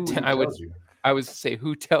I tells you? would say,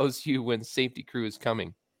 who tells you when safety crew is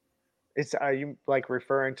coming? Are you like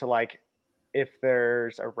referring to like if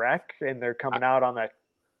there's a wreck and they're coming out on the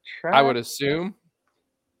track? I would assume.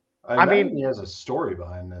 I mean- mean, he has a story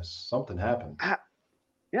behind this. Something happened.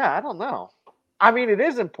 Yeah, I don't know. I mean, it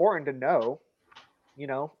is important to know,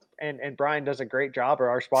 and Brian does a great job, or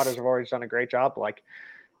our spotters have always done a great job. Like,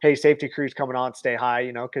 hey, safety crew's coming on, stay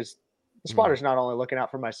high, because the spotter's not only looking out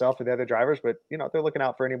for myself or the other drivers, but they're looking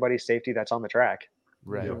out for anybody's safety that's on the track.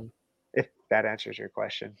 Right. Yep. If that answers your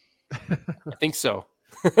question. I think so.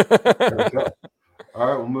 There we go. All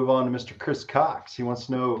right, we'll move on to Mr. Chris Cox. He wants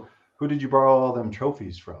to know, who did you borrow all them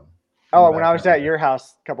trophies from? Oh, when I was at your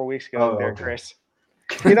house a couple weeks ago, Oh, there, okay. Chris.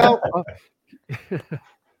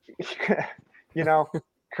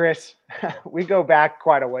 Chris, we go back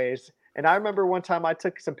quite a ways. And I remember one time I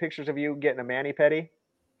took some pictures of you getting a mani-pedi.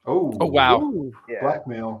 Oh, Oh, wow. Ooh, Yeah.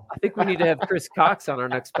 Blackmail. I think we need to have Chris Cox on our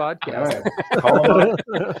next All podcast. right. Call him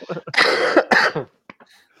up.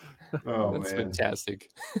 Oh, That's man. fantastic.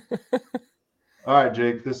 All right,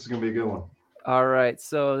 Jake, this is going to be a good one. All right,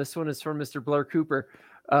 so this one is from Mr. Blair Cooper.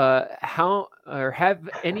 Have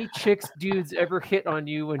any chicks dudes ever hit on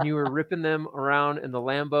you when you were ripping them around in the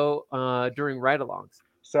Lambo during ride-alongs?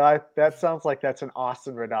 So that sounds like that's an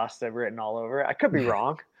Austin Radasta written all over it. I could be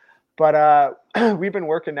wrong, but we've been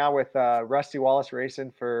working now with Rusty Wallace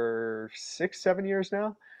Racing for 6-7 years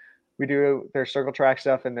now. We do their circle track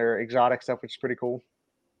stuff and their exotic stuff, which is pretty cool.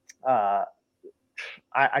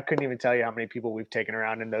 I couldn't even tell you how many people we've taken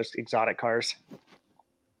around in those exotic cars.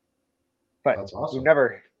 But That's awesome. we've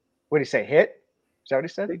never, what do you say, hit? Is that what he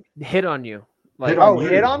said? Hit on you? Hit Like, on you.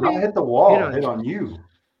 hit on Not me? hit the wall. Hit on Hit you. on you.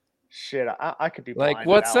 Shit, I could be Like, blind to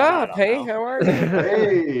what's that one, I up? don't Hey, know. how are you?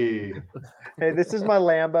 Hey. Hey, this is my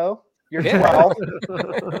Lambo. You're Yeah. 12.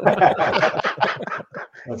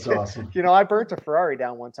 That's awesome. I burnt a Ferrari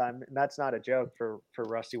down one time, and that's not a joke for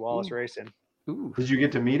Rusty Wallace Racing. ooh. Did you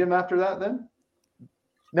get to meet him after that then?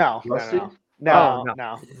 No, Rusty? Oh,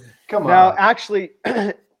 no. Come No, on. actually,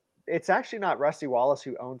 it's actually not Rusty Wallace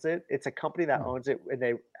who owns it. It's a company that owns it, and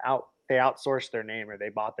they outsourced their name, or they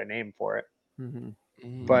bought the name for it. Mhm.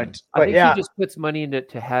 But I think yeah, he just puts money into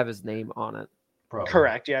to have his name on it. Probably.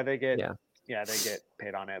 correct. Yeah, they get Yeah. they get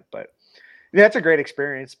paid on it. But yeah, it's a great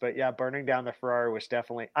experience. But yeah, burning down the Ferrari was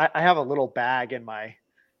definitely. I have a little bag in my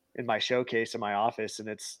showcase in my office, and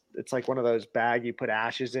it's like one of those bag you put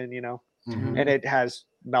ashes in, Mhm. and it has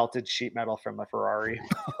melted sheet metal from a Ferrari.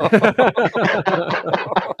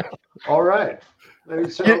 All right.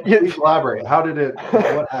 So You- please elaborate. How did it?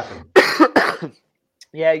 What happened?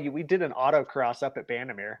 Yeah, we did an autocross up at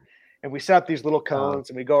Bandamere, and we set up these little cones,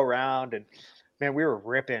 and we go around, and man, we were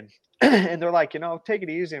ripping. And they're like, take it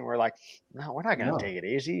easy, and we're like, no, we're not gonna No. take it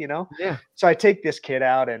easy, Yeah. So I take this kid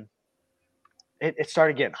out, and it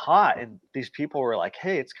started getting hot, and these people were like,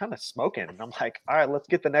 hey, it's kind of smoking, and I'm like, all right, let's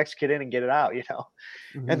get the next kid in and get it out,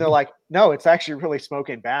 And they're like, no, it's actually really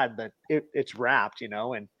smoking bad, but it's wrapped,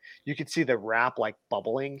 and you could see the wrap like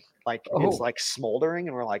bubbling, like it's Oh. like smoldering,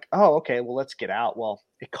 and we're like, oh, okay, well, let's get out. Well,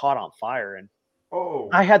 it caught on fire, and Oh.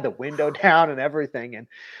 I had the window down and everything, and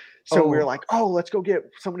so we were Oh. like, oh, let's go get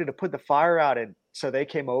somebody to put the fire out, and so they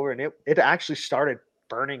came over, and it actually started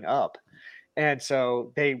burning up, and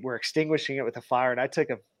so they were extinguishing it with the fire, and I took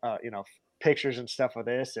pictures and stuff of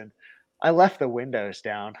this, and I left the windows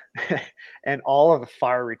down, and all of the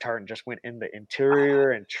fire retardant just went in the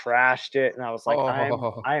interior and trashed it, and I was like,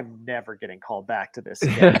 Oh. I am never getting called back to this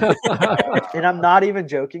again. And I'm not even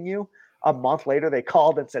joking you. A month later, they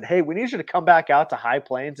called and said, hey, we need you to come back out to High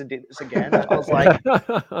Plains and do this again. I was like,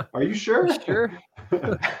 Are you sure? Sure.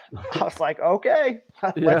 okay,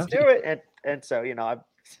 let's do it. And so,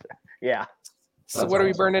 yeah. So That's what are we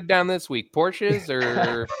awesome. burning down this week? Porsches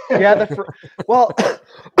or Yeah. Well,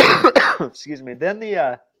 excuse me. Then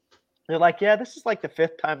they're like, yeah, this is like the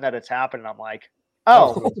 5th time that it's happened. And I'm like,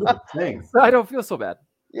 oh, That's a good thing. I don't feel so bad.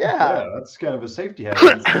 Yeah. That's kind of a safety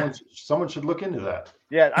hazard. Someone should look into that.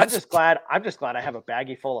 Yeah, I'm just glad I have a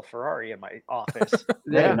baggie full of Ferrari in my office.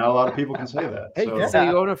 Hey, not a lot of people can say that. Hey, so. you say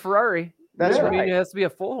you own a Ferrari. That's Yeah. I mean, right. it has to be a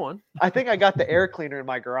full one. I think I got the air cleaner in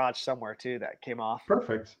my garage somewhere too that came off.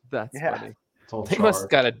 Perfect. That's Yeah. funny. It's all They must have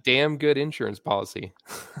charged. got a damn good insurance policy.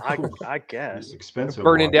 I guess. It's expensive.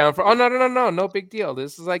 Burning one. down for no big deal.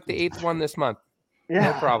 This is like the 8th one this month.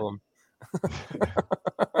 Yeah. No problem.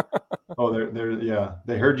 Oh,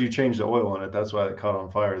 they heard you change the oil in it. That's why it caught on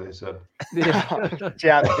fire. They said. Yeah.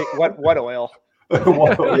 Yeah. What oil?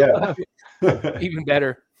 Well, yeah. Even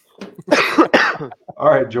better. All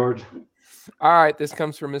right, George. All right, this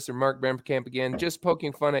comes from Mr. Mark Bramkamp again. Just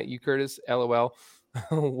poking fun at you, Curtis. LOL.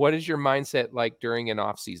 What is your mindset like during an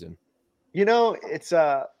off season? It's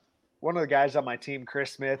one of the guys on my team,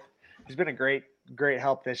 Chris Smith. He's been a great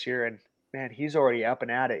help this year, and man, he's already up and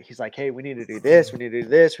at it. He's like, hey, we need to do this, we need to do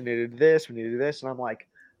this, we need to do this, we need to do this. And I'm like,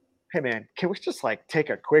 hey man, can we just like take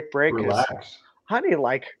a quick break? 'Cause Relax. I need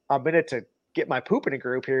like a minute to get my poop in a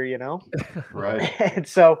group here, Right. And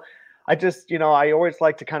so I just, I always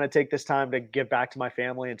like to kind of take this time to give back to my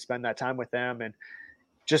family and spend that time with them, and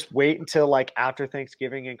just wait until like after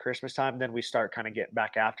Thanksgiving and Christmas time, then we start kind of getting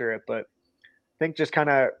back after it. But I think just kind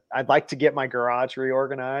of, I'd like to get my garage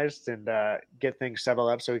reorganized and get things settled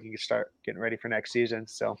up so we can start getting ready for next season.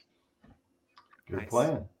 So Good Nice.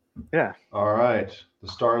 plan. yeah. All right. The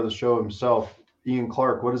star of the show himself, Ian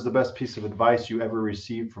Clark. What is the best piece of advice you ever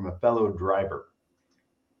received from a fellow driver?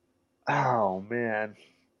 Oh man,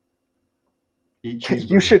 Eat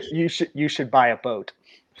you should buy a boat.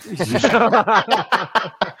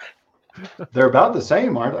 They're about the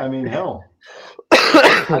same, aren't? I mean, hell.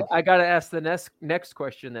 I got to ask the next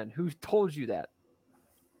question then. Who told you that?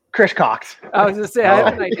 Chris Cox. I was going to say, I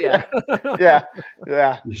have an idea.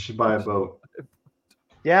 Yeah. You should buy a boat.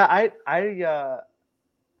 Yeah. I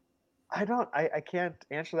can't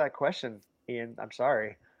answer that question, Ian. I'm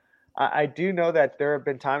sorry. I do know that there have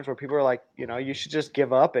been times where people are like, you should just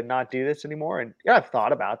give up and not do this anymore. And yeah, I've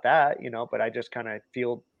thought about that, but I just kind of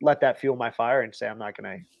let that fuel my fire and say, I'm not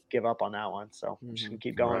going to give up on that one. So I'm just going to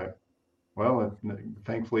keep going. Right. Well,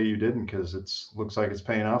 thankfully you didn't, because looks like it's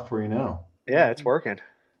paying off for you now. Yeah, it's working.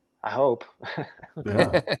 I hope.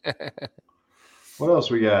 Yeah. What else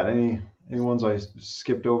we got? Any ones I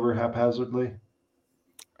skipped over haphazardly?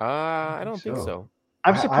 I don't think so.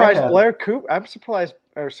 I'm I surprised had- Blair Coop. I'm surprised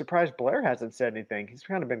Blair hasn't said anything. He's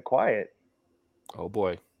kind of been quiet. Oh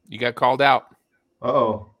boy, you got called out.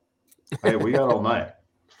 Uh-oh. Hey, we got all night.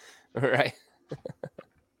 All right.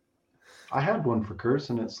 I had one for Curse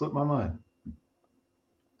and it slipped my mind.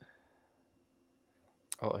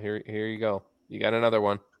 Oh, here you go. You got another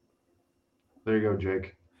one. There you go,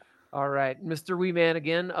 Jake. All right, Mr. Wee Man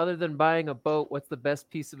again. Other than buying a boat, what's the best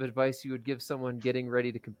piece of advice you would give someone getting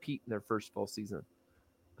ready to compete in their first full season?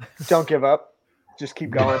 Don't give up. Just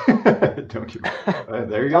keep going. Don't give up.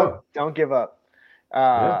 There you go. Don't give up.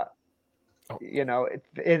 Yeah.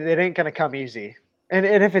 It ain't gonna come easy. And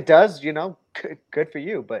if it does, good for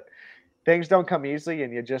you. But things don't come easily,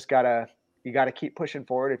 and you gotta keep pushing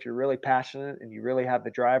forward. If you're really passionate and you really have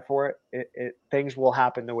the drive for it, things will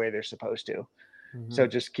happen the way they're supposed to. Mm-hmm. So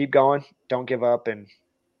just keep going. Don't give up, and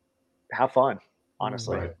have fun.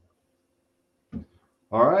 Honestly. Right.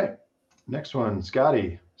 All right. Next one,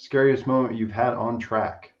 Scotty. Scariest moment you've had on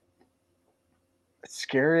track.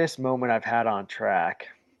 Scariest moment I've had on track.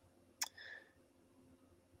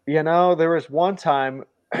 There was one time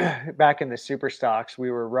back in the super stocks we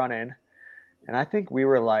were running, and I think we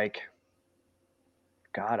were like,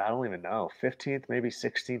 God, I don't even know, 15th, maybe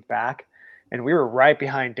 16th back. And we were right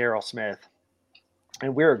behind Daryl Smith.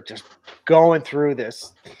 And we were just going through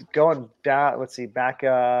this, going down, back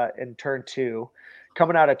in turn 2,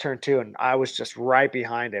 coming out of turn 2, and I was just right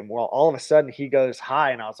behind him. Well, all of a sudden he goes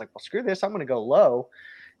high, and I was like, well, screw this, I'm going to go low.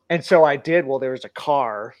 And so I did. Well, there was a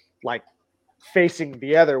car like facing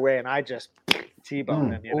the other way, and I just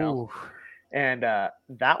T-boned him, Ooh. And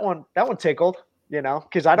that one tickled,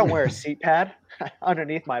 because I don't wear a seat pad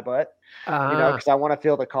underneath my butt, because I want to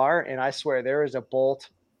feel the car. And I swear there is a bolt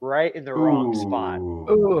right in the wrong spot.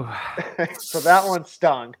 Ooh. So that one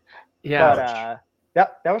stung. Yeah.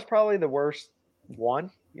 But that was probably the worst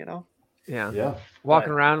one, Yeah. Yeah.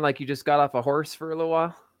 Walking around like you just got off a horse for a little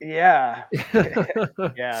while. Yeah.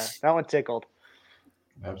 Yeah. That one tickled.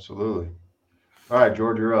 Absolutely. All right,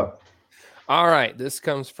 George, you're up. All right. This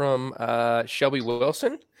comes from Shelby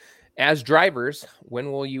Wilson. As drivers,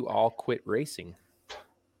 when will you all quit racing?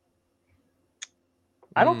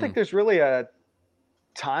 I don't think there's really a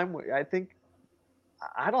time.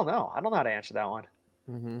 I don't know. I don't know how to answer that one.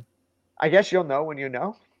 Mm-hmm. I guess you'll know when you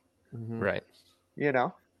know. Mm-hmm. Right. you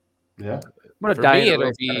know. Yeah. I'm gonna For die me, in a it'll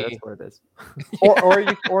race car, be- that's what it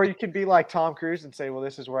is. Or you could be like Tom Cruise and say, well,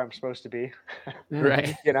 this is where I'm supposed to be.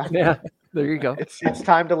 Right. You know, Yeah, there you go. it's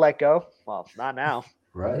time to let go. Well, not now.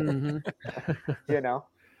 Right. Mhm. You know,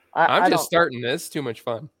 I'm I just don't. starting this. Too much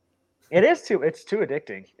fun. It's too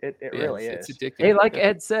addicting. It Yes, really it's is. addictive. Hey, like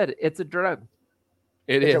Ed said, it's a drug.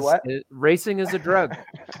 It It's a is. what? Racing is a drug.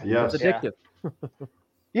 Yes. It's Yeah. addictive.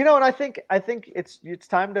 You know, and I think it's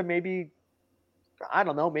time to maybe, I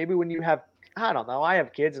don't know, maybe when you have, I don't know, I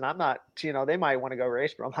have kids and I'm not, you know, they might want to go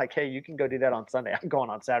race, but I'm like, hey, you can go do that on Sunday. I'm going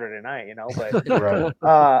on Saturday night, you know, but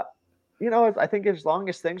Right. you know, I think as long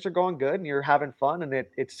as things are going good and you're having fun and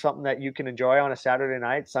it's something that you can enjoy on a Saturday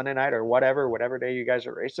night, Sunday night, or whatever day you guys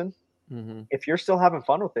are racing, Mhm. if you're still having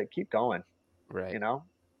fun with it, keep going. Right. You know,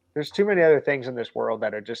 there's too many other things in this world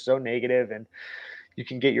that are just so negative and you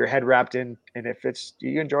can get your head wrapped in. And if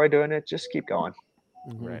you enjoy doing it, just keep going.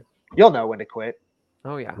 Mhm. Right. You'll know when to quit.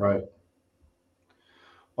 Oh yeah. Right.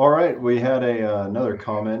 All right. We had another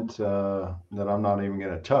comment that I'm not even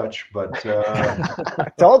going to touch, but I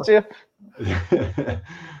told you.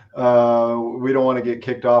 we don't want to get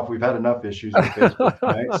kicked off. We've had enough issues with Facebook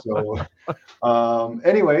tonight. So,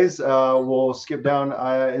 anyways, we'll skip down.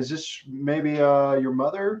 Is this maybe your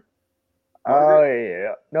mother? Oh Margaret?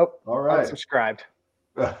 yeah. Nope. All right. Unsubscribed.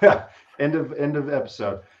 End of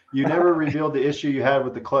episode. You never revealed the issue you had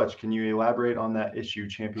with the clutch. Can you elaborate on that issue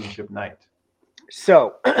championship night?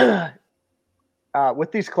 So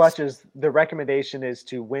with these clutches, the recommendation is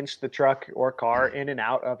to winch the truck or car in and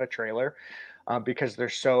out of a trailer because they're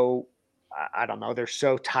so, I don't know, they're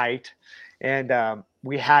so tight. And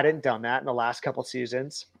we hadn't done that in the last couple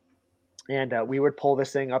seasons. And we would pull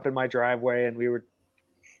this thing up in my driveway and we would,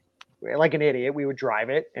 like an idiot, we would drive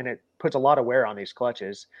it, and it puts a lot of wear on these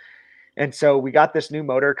clutches. And so we got this new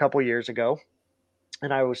motor a couple years ago,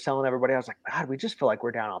 and I was telling everybody, I was like, God, we just feel like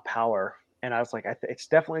we're down on power. And I was like, it's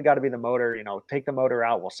definitely got to be the motor. You know, take the motor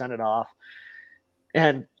out, we'll send it off.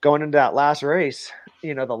 And going into that last race,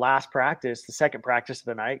 you know, the last practice, the second practice of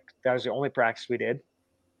the night, that was the only practice we did.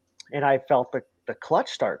 And I felt the clutch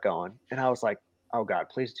start going, and I was like, oh God,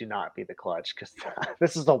 please do not be the clutch, because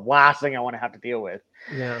this is the last thing I want to have to deal with.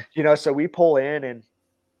 Yeah. You know, so we pull in and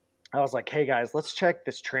I was like, hey guys, let's check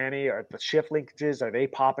this tranny or the shift linkages. Are they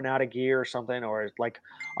popping out of gear or something? Or like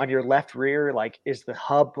on your left rear, like is the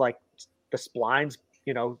hub, like the splines,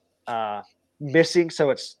 you know, missing, so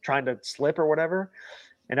it's trying to slip or whatever?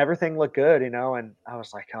 And everything looked good, you know. And I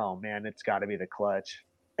was like, oh man, it's got to be the clutch.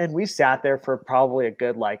 And we sat there for probably a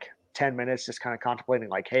good like 10 minutes just kind of contemplating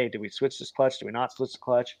like, hey, do we switch this clutch? Do we not switch the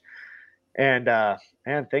clutch? And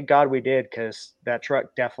man, thank God we did, because that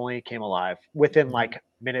truck definitely came alive within like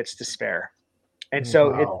minutes to spare. And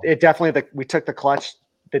so Wow. it definitely, we took the clutch,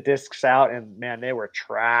 the discs out, and man, they were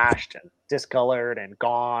trashed and discolored and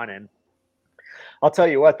gone. And I'll tell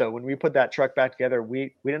you what, though, when we put that truck back together,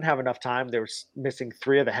 we didn't have enough time. There was missing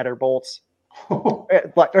 3 of the header bolts, or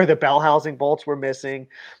the bell housing bolts were missing.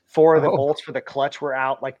 4 of the bolts for the clutch were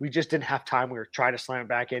out. Like, we just didn't have time. We were trying to slam it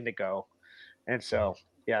back in to go. And so,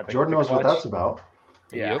 yeah, Jordan knows what that's about.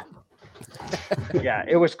 Yeah. Yep. Yeah,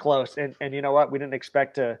 it was close. And you know what? We didn't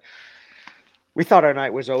expect to. We thought our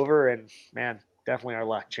night was over, and man, definitely our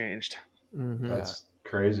luck changed. Mhm. That's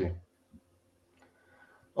crazy.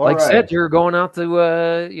 Like I All said, right. you're going out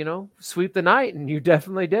to you know, sweep the night, and you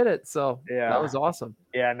definitely did it. So Yeah. that was awesome.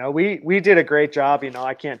 Yeah, no, we did a great job. You know,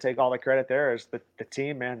 I can't take all the credit there. As the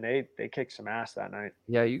team, man, they kicked some ass that night.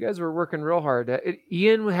 Yeah, you guys were working real hard.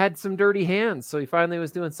 Ian had some dirty hands, so he finally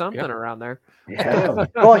was doing something Yep. around there. Yeah.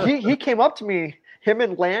 Well, he came up to me. Him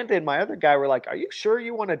and Landon, my other guy, were like, "Are you sure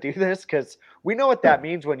you want to do this? Because we know what that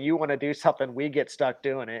means when you want to do something, we get stuck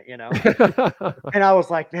doing it, you know." And I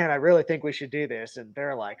was like, "Man, I really think we should do this." And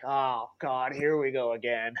they're like, "Oh God, here we go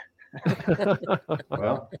again."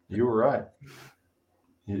 Well, you were right.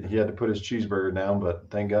 He had to put his cheeseburger down, but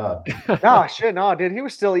thank God. No, shit, no, dude. He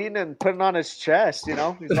was still eating it and putting it on his chest. You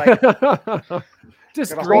know, he's like,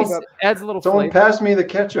 Just Gonna grease hold adds a little Someone flavor. pass me the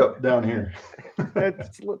ketchup down here. it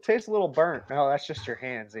tastes a little burnt. No, that's just your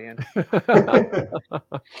hands, Ian.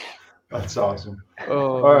 That's awesome.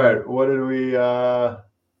 Oh, All man. right, what did we? All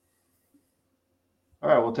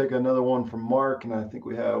right, we'll take another one from Mark, and I think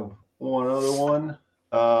we have one other one.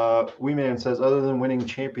 Wee Man says, other than winning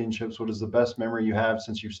championships, what is the best memory you have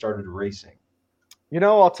since you've started racing? You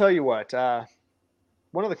know, I'll tell you what.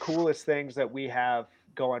 One of the coolest things that we have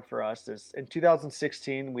going for us is in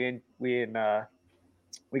 2016 we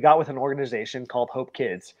got with an organization called Hope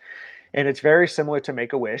Kids, and it's very similar to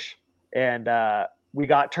Make-A-Wish. And we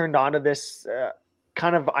got turned on to this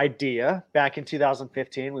kind of idea back in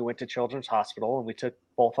 2015. We went to Children's Hospital and we took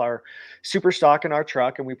both our super stock and our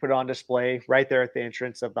truck and we put it on display right there at the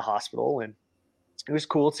entrance of the hospital. And it was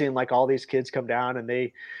cool seeing like all these kids come down and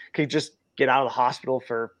they could just get out of the hospital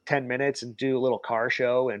for 10 minutes and do a little car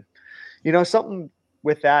show. And, something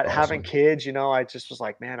with that, having kids, I just was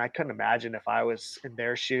like, man, I couldn't imagine if I was in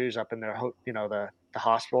their shoes up in their, the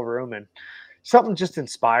hospital room. And something just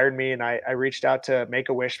inspired me. And I reached out to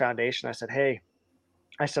Make-A-Wish Foundation. I said, hey,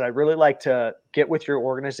 I'd really like to get with your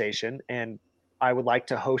organization and I would like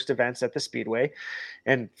to host events at the Speedway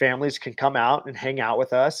and families can come out and hang out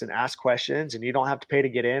with us and ask questions and you don't have to pay to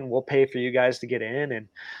get in. We'll pay for you guys to get in. And,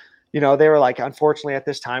 they were like, unfortunately at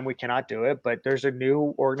this time we cannot do it, but there's a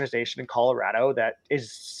new organization in Colorado that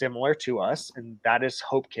is similar to us and that is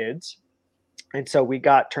Hope Kids. And so we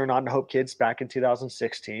got turned on to Hope Kids back in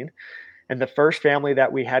 2016. And the first family that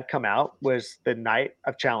we had come out was the night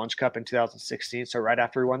of Challenge Cup in 2016. So right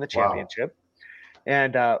after we won the championship. Wow.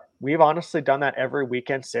 And we've honestly done that every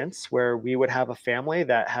weekend since, where we would have a family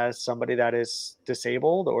that has somebody that is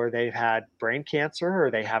disabled or they've had brain cancer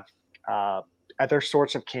or they have other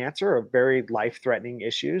sorts of cancer or very life-threatening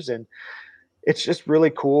issues. And it's just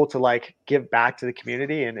really cool to like give back to the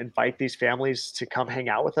community and invite these families to come hang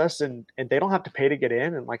out with us. And they don't have to pay to get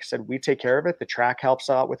in. And like I said, we take care of it. The track helps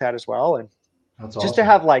out with that as well. And that's just awesome. To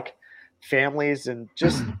have like families and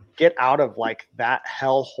just get out of like that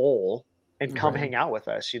hell hole and come hang out with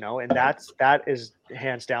us, and that is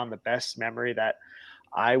hands down the best memory that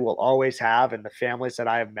I will always have. And the families that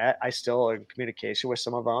I have met, I still are in communication with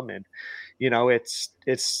some of them. And,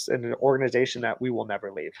 it's an organization that we will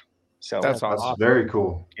never leave. So that's awesome. That's very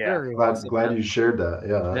cool. Yeah. Very Glad you shared that.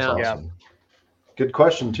 Yeah. That's awesome. Yeah. Good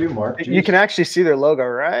question too, Mark. Jeez. You can actually see their logo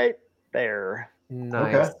right there.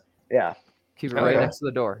 Nice. Okay. Yeah. Keep it right next to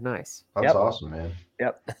the door. Nice. That's awesome, man.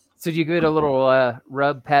 Yep. So did you give it a little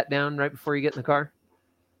rub, pat down right before you get in the car?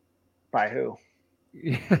 By who?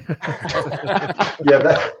 Yeah.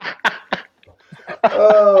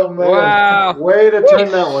 Oh man! Wow. Way to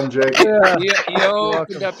turn that one, Jake. Yeah. You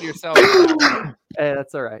opened up yourself. Hey,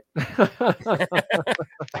 that's all right.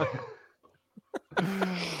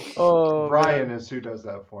 Oh, Brian man. is who does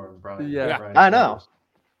that for him. Brian. Yeah. Brian I know.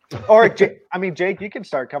 Or Jake, you can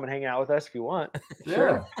start coming hang out with us if you want.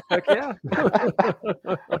 Yeah. Heck yeah.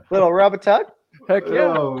 Little rub a tug. Heck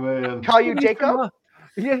yeah. Oh man. Call you Jacob.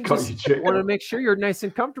 Yeah, Call just you Jacob. want to make sure you're nice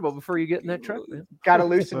and comfortable before you get in that truck, man. Got to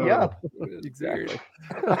loosen you up. Exactly.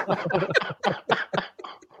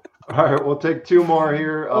 All right, we'll take two more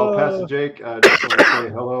here. I'll pass to Jake. Just want to say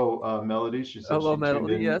hello, Melody. She said Hello, she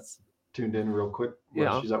Melody. Yes. tuned in real quick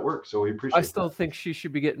while she's at work, so we appreciate I still think she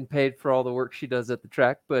should be getting paid for all the work she does at the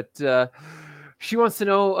track, but she wants to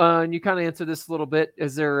know, and you kind of answered this a little bit,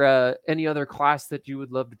 is there any other class that you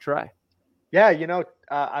would love to try? Yeah,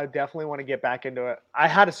 I definitely want to get back into it. I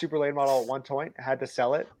had a super late model at one point. I had to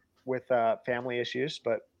sell it with family issues,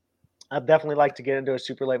 but I'd definitely like to get into a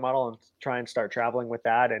super late model and try and start traveling with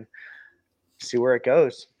that and see where it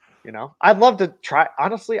goes. I'd love to try.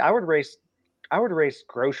 Honestly, I would race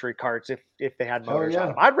grocery carts if they had motors on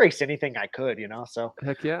them. I'd race anything I could, So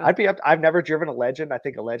Heck yeah. I'd be up. I've never driven a Legend. I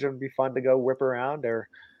think a Legend would be fun to go whip around, or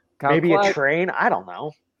Kyle maybe Clark. a train. I don't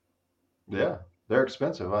know. Yeah, they're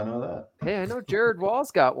expensive. I know that. Hey, I know Jared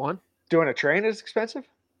Wall's got one. Doing a train is expensive.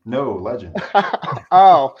 No, Legend.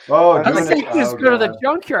 Oh, Oh, I doing think it. you just Oh, go to the God.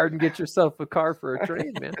 junkyard and get yourself a car for a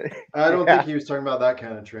train, man. I don't think he was talking about that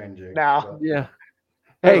kind of train, Jake. No. but- Yeah.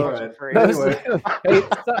 Hey, All right. those- Anyway. hey,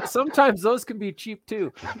 sometimes those can be cheap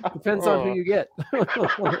too. Depends on who you get.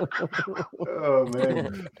 Oh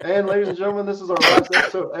man! And ladies and gentlemen, this is our last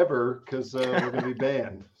episode ever because we're going to be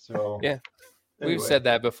banned. So Yeah. anyway. We've said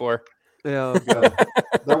that before. Yeah,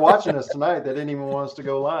 They're watching us tonight. They didn't even want us to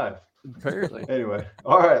go live. apparently. Anyway,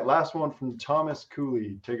 all right. Last one from Thomas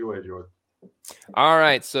Cooley. Take it away, Jordan. All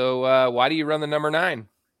right. So why do you run the number 9?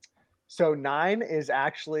 So 9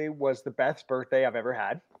 was the best birthday I've ever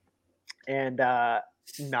had. And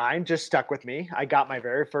 9 just stuck with me. I got my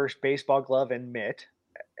very first baseball glove and mitt,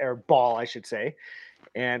 or ball, I should say.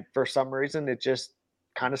 And for some reason, it just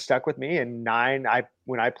kind of stuck with me. And 9,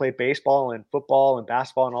 when I played baseball and football and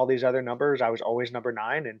basketball and all these other numbers, I was always number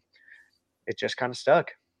 9. And it just kind of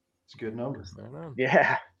stuck. It's a good number.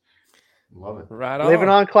 Yeah. Love it. Right on. Living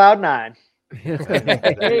on cloud 9. There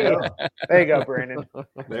you go. There you go, Brandon.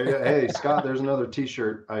 There you go. Hey, Scott, there's another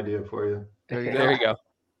T-shirt idea for you. There you There you go.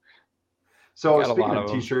 So Got a speaking lot of of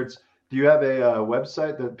 'em. T-shirts, do you have a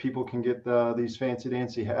website that people can get these fancy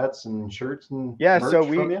dancy hats and shirts and Yeah, merch so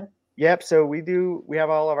from you? Yep. So we have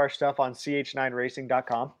all of our stuff on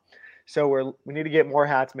ch9racing.com. So we need to get more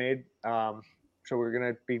hats made. So we're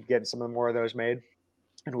going to be getting some more of those made.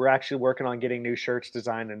 and we're actually working on getting new shirts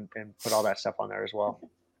designed and put all that stuff on there as well.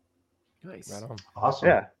 Nice. Right on. Awesome.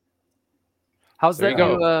 Yeah. How's There that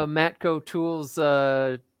you new go. Matco Tools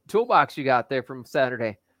toolbox you got there from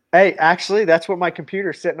Saturday? Hey, actually, that's what my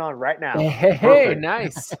computer's sitting on right now. Hey, Perfect.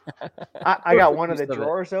 nice. I got Perfect one of the use of it.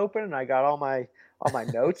 drawers open, and I got all my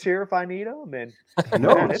notes here if I need them, and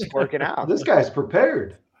No, man, it's working out. this guy's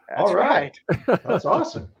prepared. That's all right. right. That's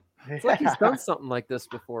awesome. It's like he's done something like this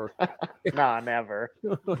before. Nah, never.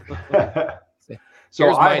 So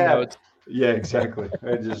Here's I my had, notes. yeah, exactly.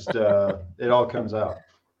 It just it all comes out.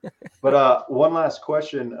 But one last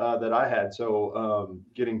question that I had. So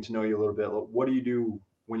getting to know you a little bit. What do you do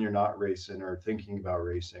when you're not racing or thinking about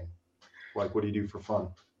racing? Like, what do you do for fun?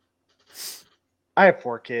 I have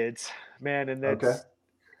 4 kids, man, and Okay. it's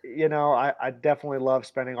I definitely love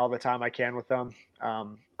spending all the time I can with them.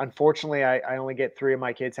 Unfortunately, I only get 3 of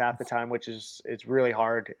my kids half the time, which is it's really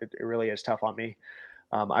hard. It really is tough on me.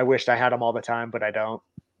 I wished I had them all the time, but I don't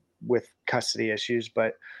with custody issues.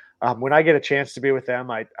 But when I get a chance to be with them,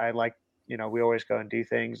 I like, we always go and do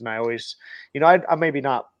things. And I always, I maybe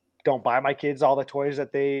not don't buy my kids all the toys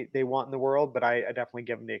that they want in the world, but I definitely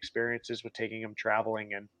give them the experiences with taking them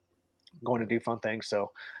traveling and going to do fun things.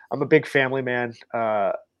 So I'm a big family man.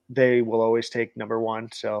 They will always take number one.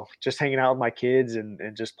 So just hanging out with my kids and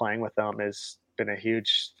just playing with them has been a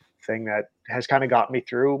huge thing that has kind of got me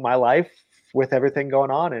through my life with everything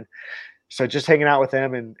going on. And so just hanging out with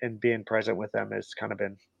them and being present with them has kind of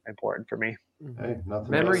been important for me. Hey,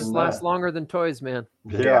 nothing Memories better than last that. longer than toys, man.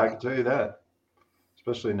 Yeah, I can tell you that.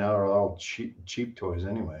 Especially now they're all cheap toys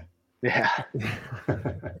anyway. Yeah.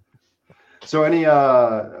 So any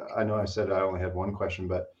I know I said I only had one question,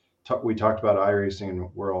 but we talked about iRacing and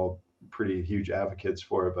we're all pretty huge advocates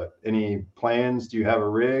for it, but any plans? Do you have a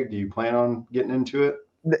rig? Do you plan on getting into it?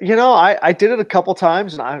 I did it a couple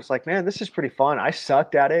times and I was like, man, this is pretty fun. I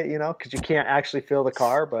sucked at it, because you can't actually feel the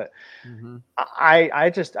car, but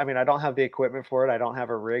I don't have the equipment for it. I don't have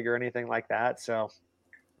a rig or anything like that. So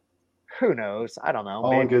who knows? I don't know.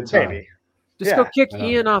 All in good time. Maybe. Just go kick Yeah.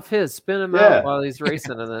 Ian off his, spin him Yeah. out while he's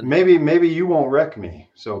racing, and then Maybe you won't wreck me,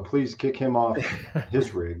 so please kick him off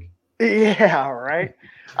his rig. Yeah, right.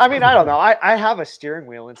 I mean, I don't know. I have a steering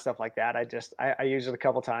wheel and stuff like that. I used it a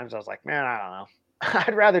couple times. I was like, man, I don't know.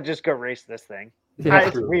 I'd rather just go race this thing. Yeah.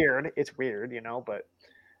 It's weird. It's weird, but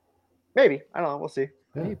maybe. I don't know. We'll see.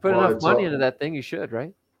 Yeah. you put Well, enough it's money all- into that thing, you should,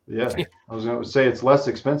 right? Yeah, I was going to say it's less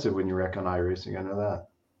expensive when you wreck on iRacing. I know that.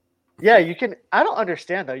 Yeah, you can. I don't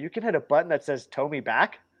understand though. You can hit a button that says "tow me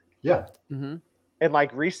back" Yeah, Mm-hmm. and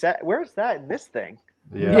like reset. Where's that in this thing?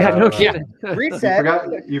 Yeah, no uh, kidding. Reset.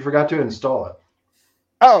 You forgot to install it.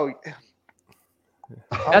 Oh,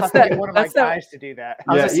 I'll That's have to that- get one of my that's that- guys to do that.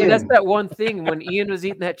 I was Yeah, gonna say, that's Ian. that one thing when Ian was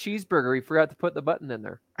eating that cheeseburger, he forgot to put the button in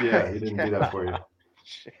there. Yeah, he didn't do that for you.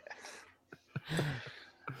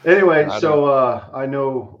 Anyway, Got so I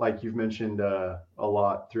know, like you've mentioned a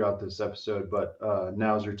lot throughout this episode, but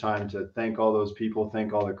now's your time to thank all those people,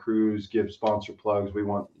 thank all the crews, give sponsor plugs. We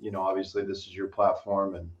want, obviously this is your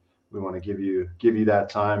platform, and we want to give you that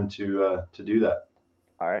time to do that.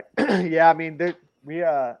 All right. Yeah, I mean,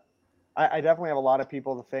 I definitely have a lot of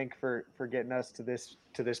people to thank for getting us to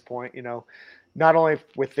this point. Not only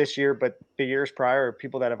with this year, but the years prior,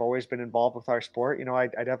 people that have always been involved with our sport. I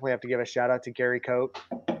definitely have to give a shout out to Gary Coate.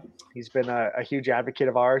 He's been a huge advocate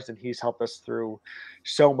of ours, and he's helped us through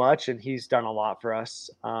so much, and he's done a lot for us.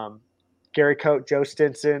 Gary Coate, Joe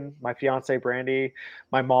Stinson, my fiance Brandy,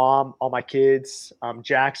 my mom, all my kids,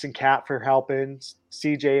 Jackson, Kat for helping,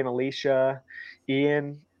 CJ and Alicia,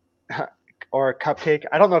 Ian, or Cupcake.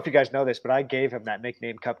 I don't know if you guys know this, but I gave him that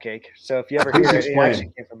nickname Cupcake. So if you ever hear Please it, it explain.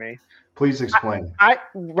 actually came from me. Please explain. I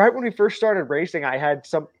right when we first started racing, I had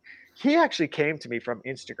he actually came to me from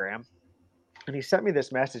Instagram and he sent me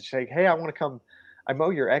this message saying, "Hey, I want to come. I mow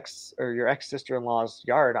your ex sister-in-law's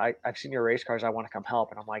yard. I've seen your race cars. I want to come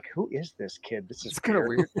help." And I'm like, "Who is this kid? This is It's kind of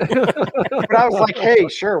weird. But I was like, "Hey,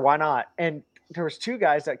 sure, why not?" And there was 2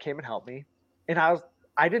 guys that came and helped me, and I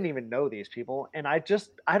didn't even know these people, and I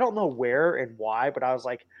don't know where and why, but I was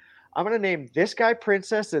like, I'm gonna name this guy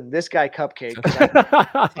Princess and this guy Cupcake because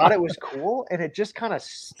I thought it was cool, and it just kind of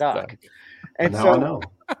stuck. And Now so I know.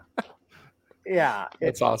 yeah,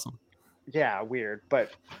 That's awesome. yeah, weird,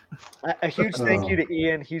 but a huge thank you to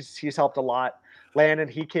Ian. He's helped a lot. Landon,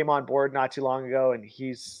 he came on board not too long ago, and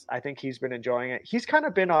I think he's been enjoying it. He's kind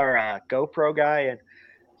of been our GoPro guy, and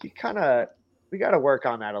we got to work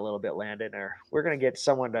on that a little bit, Landon. Or we're gonna get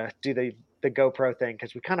someone to do the GoPro thing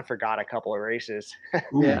because we kind of forgot a couple of races.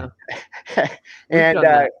 Ooh. Yeah. And done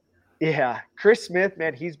that. yeah, Chris Smith,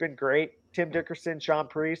 man, he's been great. Tim Dickerson, Sean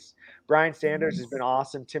Priest, Brian Sanders has been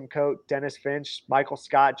awesome. Tim Coate, Dennis Finch, Michael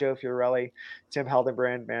Scott, Joe Fiorelli, Tim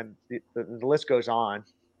Heldenbrand, man, the list goes on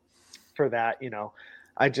for that.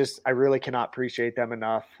 I really cannot appreciate them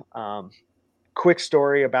enough. Quick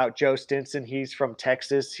story about Joe Stinson. He's from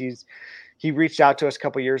Texas. He reached out to us a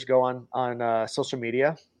couple years ago on social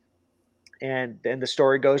media, and the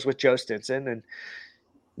story goes with Joe Stinson. And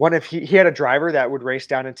he had a driver that would race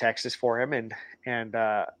down in Texas for him, and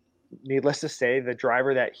needless to say, the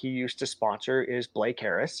driver that he used to sponsor is Blake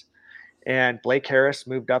Harris, and Blake Harris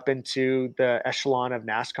moved up into the echelon of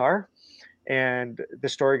NASCAR. And the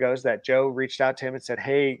story goes that Joe reached out to him and said,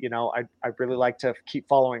 "Hey, I'd really like to keep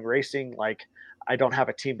following racing. Like, I don't have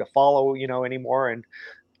a team to follow, anymore." And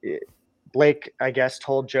Blake, I guess,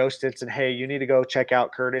 told Joe Stinson, "Hey, you need to go check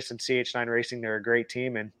out Curtis and CH9 Racing. They're a great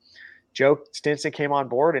team." And Joe Stinson came on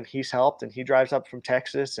board, and he's helped, and he drives up from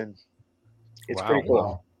Texas, and it's pretty cool.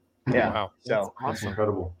 Wow. Yeah. Wow. So That's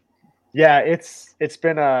incredible. yeah, it's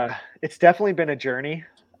definitely been a journey.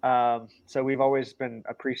 So we've always been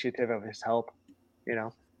appreciative of his help,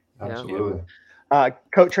 Absolutely.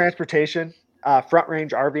 Coat Transportation, Front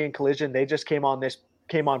Range RV and Collision. They just came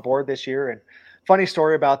on board this year. And funny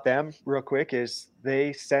story about them real quick is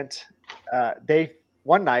they sent,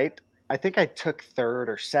 one night, I think I took third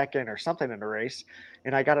or second or something in the race,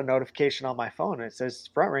 and I got a notification on my phone, and it says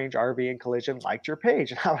Front Range RV and Collision liked your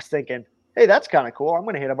page. And I was thinking, hey, that's kind of cool. I'm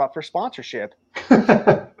going to hit them up for sponsorship.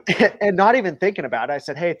 And not even thinking about it, I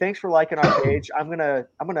said, "Hey, thanks for liking our page. I'm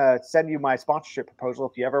gonna send you my sponsorship proposal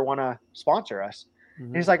if you ever want to sponsor us."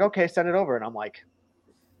 And he's like, "Okay, send it over." And I'm like,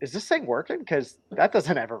 "Is this thing working? Because that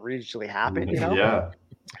doesn't ever usually happen, Yeah.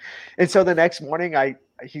 And so the next morning,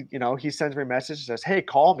 he sends me a message and says, "Hey,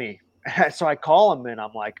 call me." So I call him, and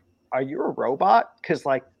I'm like, "Are you a robot? Because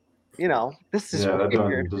this is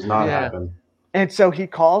weird." Does not Yeah. happen. And so he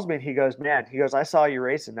calls me and he goes, "Man," he goes, "I saw you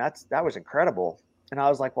racing. That was incredible." And I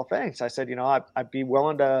was like, "Well, thanks." I said, "I'd be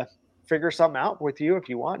willing to figure something out with you if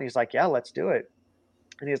you want." And he's like, "Yeah, let's do it."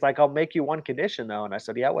 And he's like, "I'll make you one condition though." And I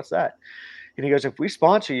said, "Yeah, what's that?" And he goes, "If we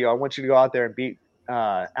sponsor you, I want you to go out there and beat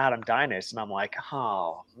Adam Dynas." And I'm like,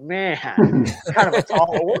 "Oh man, it's kind of a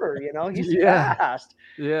tall order, he's Yeah. fast."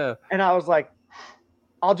 Yeah. And I was like,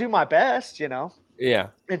 "I'll do my best, Yeah.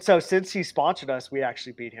 And so since he sponsored us, we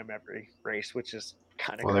actually beat him every race, which is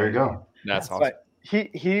kind of Well, there you go. That's awesome. But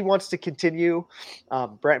he wants to continue.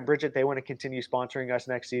 Brett and Bridget, they want to continue sponsoring us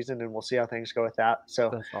next season, and we'll see how things go with that.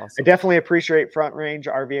 So That's I awesome. definitely appreciate Front Range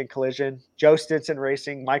RV and Collision, Joe Stinson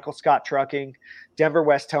Racing, Michael Scott Trucking, Denver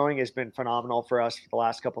West Towing has been phenomenal for us for the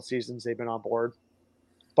last couple seasons. They've been on board.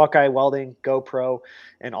 Buckeye Welding, GoPro,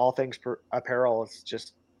 and All Things Apparel. It's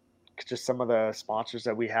just some of the sponsors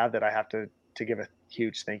that we have that I have to give a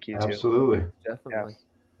huge thank you to. Absolutely. Definitely.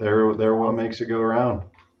 They're what makes it go around.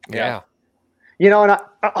 Yeah. And I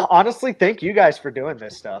honestly thank you guys for doing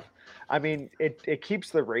this stuff. I mean, it keeps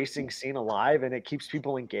the racing scene alive, and it keeps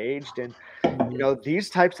people engaged. And, these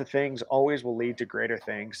types of things always will lead to greater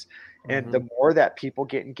things. And the more that people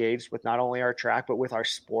get engaged with not only our track, but with our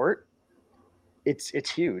sport, it's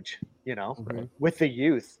huge, with the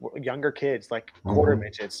youth, younger kids, like quarter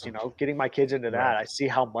midgets, getting my kids into that. I see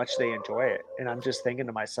how much they enjoy it. And I'm just thinking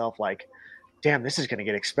to myself, like, damn, this is going to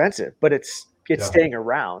get expensive, but it's staying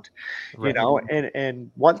around, and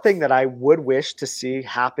one thing that I would wish to see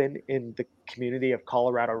happen in the community of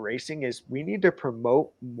Colorado racing is we need to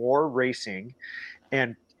promote more racing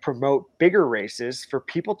and promote bigger races for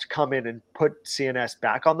people to come in and put CNS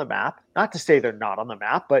back on the map. Not to say they're not on the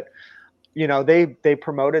map, but they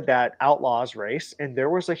promoted that Outlaws race, and there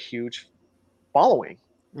was a huge following.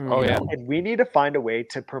 Oh yeah. And we need to find a way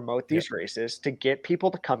to promote these races to get people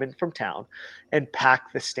to come in from town and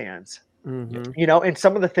pack the stands. And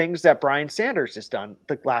some of the things that Brian Sanders has done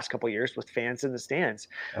the last couple of years with fans in the stands.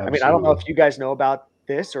 Absolutely. I mean, I don't know if you guys know about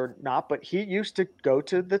this or not, but he used to go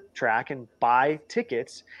to the track and buy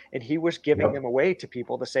tickets, and he was giving them away to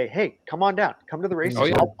people to say, "Hey, come on down, come to the races. Oh,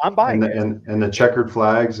 yeah. I'm buying it." And the checkered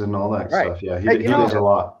flags and all that Right. stuff. Yeah, he Hey, does a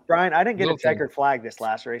lot. Brian, I didn't get Little a checkered flag this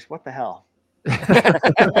last race. What the hell?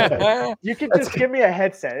 Yeah. You can just give me a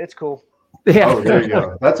headset. It's cool. Yeah. Oh, there you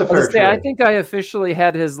go. That's a fair I trade. think I officially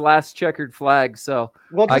had his last checkered flag. So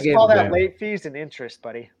We'll I just gave call him that that. late fees and interest,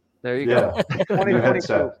 buddy. there you go. Yeah, new 2022.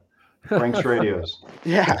 headset. Frank's Radios.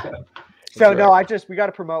 Yeah. So no, we got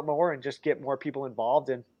to promote more and just get more people involved,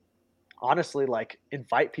 and honestly, like,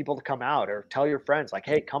 invite people to come out or tell your friends, like,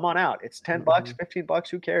 "Hey, come on out. It's $10, $15.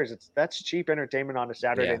 Who cares? That's cheap entertainment on a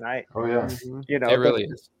Saturday night." Oh yeah. It really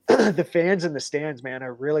is. The fans in the stands, man,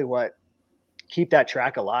 are really what keep that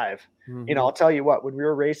track alive. I'll tell you what, when we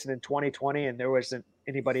were racing in 2020 and there wasn't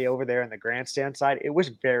anybody over there in the grandstand side, it was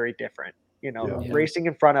very different. Yeah. Racing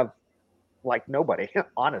in front of like nobody,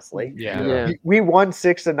 honestly. Yeah. We won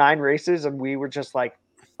 6 of 9 races, and we were just like,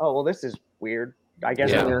 oh, well, this is weird. I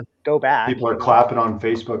guess Yeah. we'll go back. People are clapping on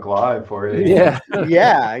Facebook Live for it. Yeah.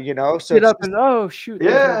 Yeah, so Get it's up and oh shoot.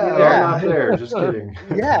 Yeah, there's I'm nobody not there. Just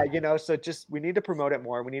kidding. so just we need to promote it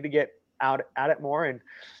more. We need to get out at it more. And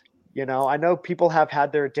I know people have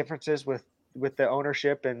had their differences with the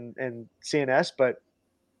ownership and CNS, but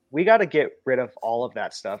we got to get rid of all of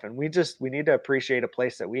that stuff. And we need to appreciate a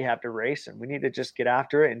place that we have to race, and we need to just get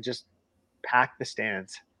after it and just pack the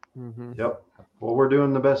stands. Mhm. Yep. Well, we're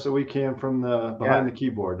doing the best that we can from the behind the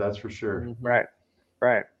keyboard. That's for sure. Mhm.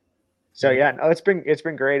 Right. So no, it's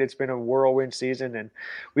been great. It's been a whirlwind season, and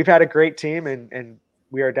we've had a great team, and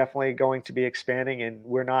we are definitely going to be expanding, and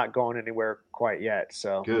we're not going anywhere quite yet.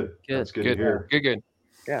 So Good. That's good Good. to hear. Good.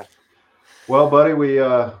 yeah. Well, buddy, we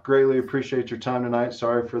greatly appreciate your time tonight.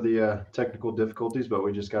 Sorry for the technical difficulties, but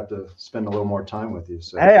we just got to spend a little more time with you.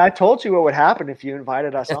 So, Hey, I told you what would happen if you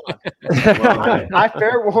invited us on. well, I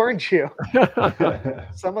fair warned you. hey.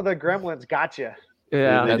 Some of the gremlins got you.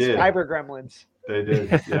 Yeah. They did. Cyber gremlins. They did.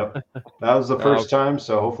 Yep. That was the first time,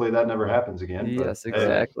 so hopefully that never happens again. But, Yes, hey.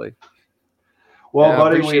 exactly. Well, Yeah,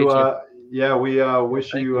 buddy, appreciate we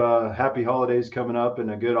wish you happy holidays coming up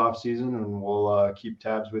and a good off season, and we'll keep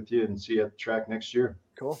tabs with you and see you at the track next year.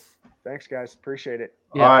 Cool. Thanks, guys. Appreciate it.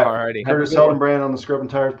 Yeah, All right. alrighty. Curtis Hildenbrand on the Scrubbing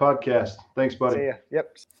Tires podcast. Thanks, buddy. See ya.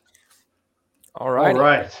 Yep. All right. All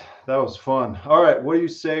right. That was fun. All right. What do you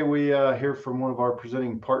say we hear from one of our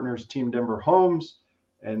presenting partners, Team Denver Homes,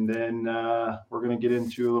 and then we're going to get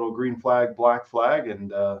into a little green flag, black flag,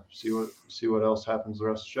 and see what else happens the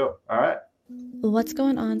rest of the show. All right. What's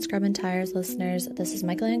going on, Scrubbin' Tires listeners? This is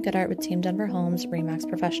Michael Ann Goodart with Team Denver Homes RE/MAX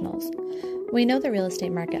Professionals. We know the real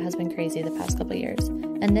estate market has been crazy the past couple years,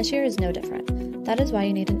 and this year is no different. That is why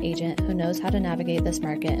you need an agent who knows how to navigate this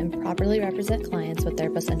market and properly represent clients with their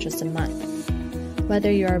best interest in mind.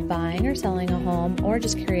 Whether you are buying or selling a home or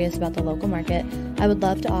just curious about the local market, I would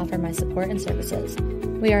love to offer my support and services.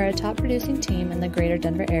 We are a top producing team in the greater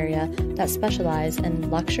Denver area that specialize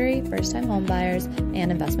in luxury, first-time home buyers,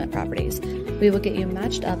 and investment properties. We will get you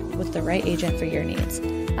matched up with the right agent for your needs.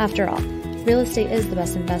 After all, real estate is the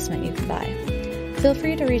best investment you can buy. Feel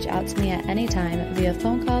free to reach out to me at any time via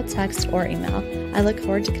phone call, text, or email. I look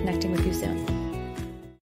forward to connecting with you soon.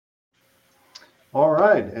 All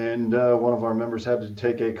right. And one of our members had to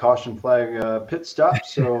take a caution flag pit stop,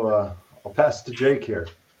 so I'll pass to Jake here.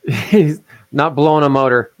 He's not blowing a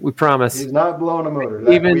motor. We promise. He's not blowing a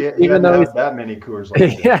motor. Even though he's that many Coors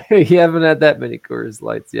Lights. yeah, you haven't had that many Coors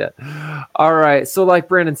Lights yet. All right. So like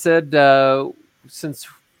Brandon said, since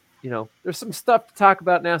there's some stuff to talk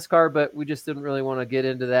about NASCAR, but we just didn't really want to get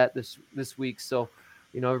into that this week. So,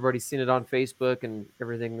 everybody's seen it on Facebook and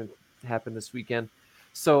everything that happened this weekend.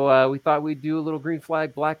 So we thought we'd do a little green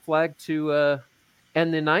flag, black flag to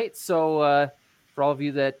end the night. So for all of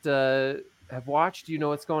you that have watched,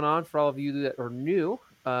 what's going on. For all of you that are new,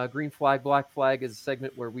 green flag, black flag is a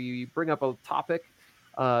segment where we bring up a topic,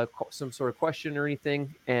 some sort of question or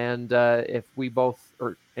anything. And if we both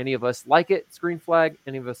or any of us like it, it's green flag.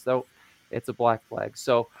 Any of us don't, it's a black flag.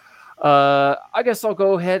 So I guess I'll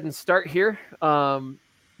go ahead and start here.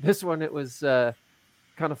 This one, it was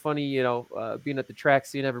kind of funny, being at the track,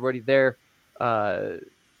 seeing everybody there,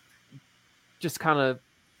 just kind of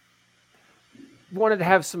wanted to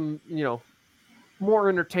have some, more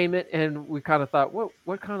entertainment. And we kind of thought,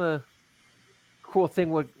 what kind of cool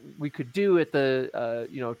thing we could do at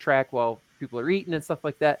the, track while people are eating and stuff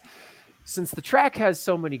like that. Since the track has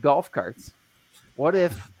so many golf carts, what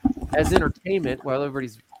if as entertainment while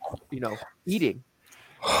everybody's, eating,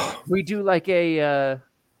 we do like a,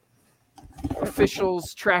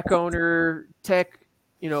 officials, track owner, tech,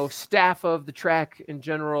 staff of the track in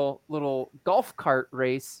general, little golf cart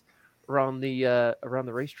race around the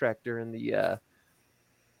racetrack during the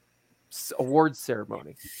awards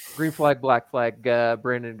ceremony. Green flag, black flag,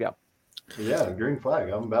 Brandon, go. Yeah, green flag.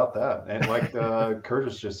 I'm about that. And like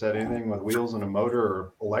Curtis just said, anything with wheels and a motor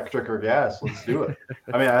or electric or gas, let's do it.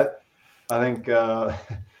 I mean, I think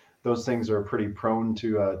those things are pretty prone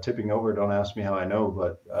to tipping over. Don't ask me how I know,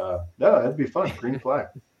 but no, it'd be fun. Green flag.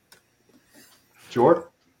 Jordan?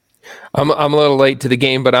 I'm a little late to the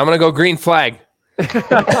game, but I'm going to go green flag. He's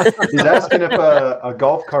asking if a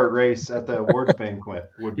golf cart race at the awards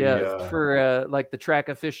banquet would be for like the track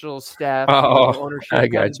officials, staff, ownership. I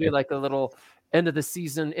got you. Be like a little end of the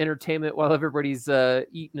season entertainment while everybody's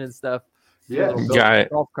eating and stuff. yeah. Got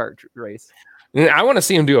it. Golf cart race. I want to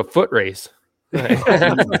see him do a foot race. Call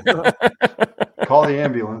the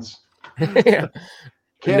ambulance. Yeah.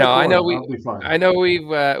 No, I know I'll be fine. I know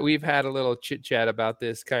we've had a little chit chat about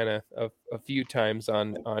this kind of a few times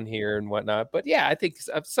on here and whatnot. But yeah, I think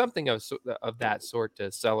something of that sort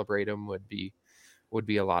to celebrate them would be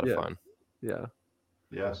a lot of fun. Yeah.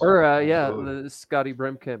 Yes. Or absolutely. the Scotty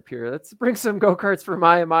Brimkamp here. Let's bring some go-karts for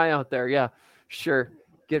my out there. Yeah, sure.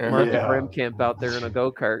 Get Mark Yeah. Brimkamp out there in a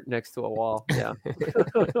go-kart next to a wall. Yeah.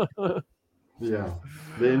 Yeah.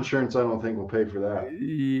 The insurance, I don't think, will pay for that.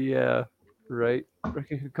 Yeah. Right.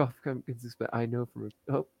 I know from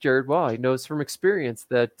Jared Wall. He knows from experience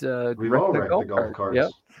that We've all wrecked the golf carts.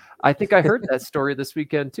 Yep. I think I heard that story this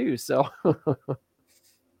weekend too. So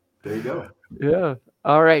there you go. Yeah.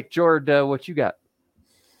 All right, Jord, what you got?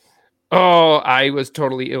 Oh, I was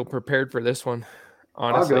totally ill prepared for this one.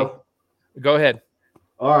 Honestly, I'll go ahead.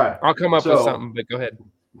 All right, I'll come up with something, but go ahead.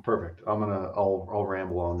 Perfect. I'll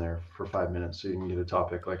ramble on there for 5 minutes so you can get a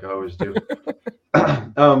topic like I always do.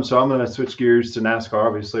 So I'm gonna switch gears to NASCAR.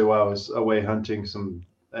 Obviously, while I was away hunting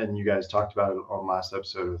and you guys talked about it on last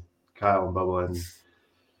episode with Kyle and Bubba, and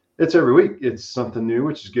it's every week. It's something new,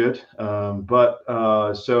 which is good.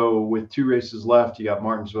 So with 2 races left, you got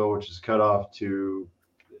Martinsville, which is cut off to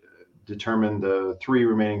determine the 3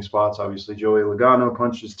 remaining spots. Obviously, Joey Logano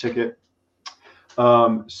punched his ticket.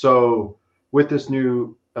 So with this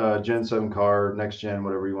new Gen 7 car, next gen,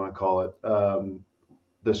 whatever you want to call it,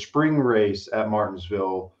 the spring race at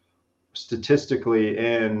Martinsville, statistically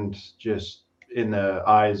and just in the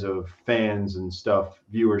eyes of fans and stuff,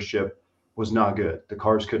 viewership was not good. The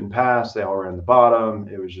cars couldn't pass. They all ran the bottom.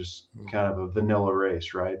 It was just kind of a vanilla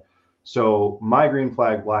race, right? So my green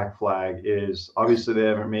flag, black flag is obviously they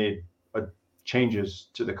haven't made changes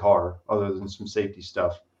to the car other than some safety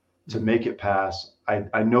stuff to make it pass.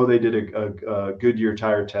 I know they did a Goodyear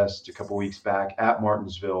tire test a couple weeks back at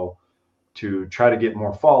Martinsville to try to get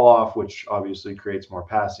more fall off, which obviously creates more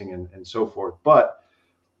passing and so forth. But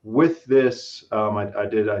with this,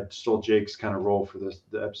 I stole Jake's kind of role for the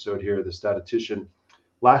episode here, the statistician.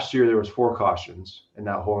 Last year, there was 4 cautions in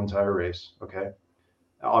that whole entire race. Okay.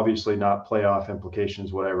 Obviously not playoff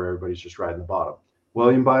implications, whatever. Everybody's just riding the bottom.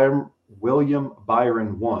 William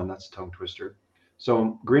Byron won. That's a tongue twister.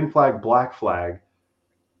 So green flag, black flag.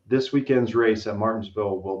 This weekend's race at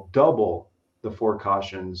Martinsville will double the 4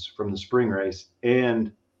 cautions from the spring race,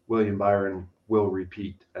 and William Byron will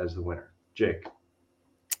repeat as the winner. Jake.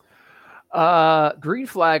 Green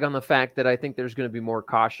flag on the fact that I think there's going to be more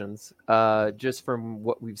cautions, just from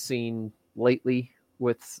what we've seen lately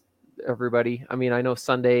with everybody. I mean, I know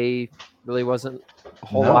Sunday really wasn't a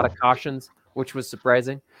whole lot of cautions, which was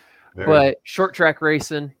surprising. But short track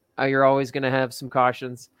racing, you're always going to have some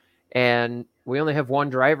cautions. And we only have 1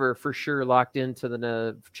 driver for sure locked into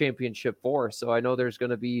the championship 4. So I know there's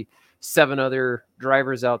going to be 7 other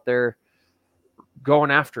drivers out there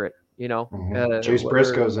going after it. You know, Chase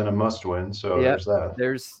Briscoe's in a must win. So there's that.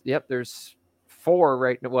 There's 4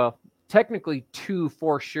 right now. Well, technically 2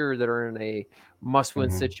 for sure that are in a must win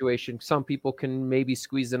situation. Some people can maybe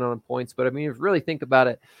squeeze in on points, but I mean, if you really think about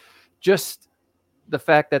it, just the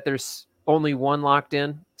fact that there's only 1 locked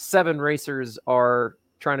in, 7 racers are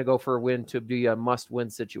trying to go for a win to be a must-win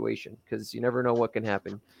situation because you never know what can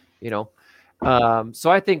happen, you know.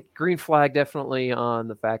 So I think green flag definitely on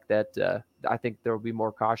the fact that I think there will be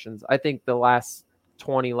more cautions. I think the last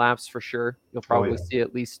 20 laps for sure, you'll probably see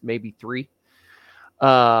at least maybe 3.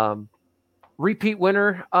 Repeat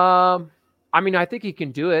winner. I mean, I think he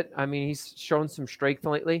can do it. I mean, he's shown some strength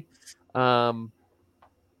lately. I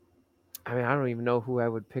mean, I don't even know who I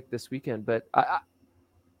would pick this weekend, but I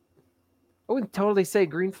wouldn't totally say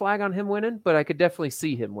green flag on him winning, but I could definitely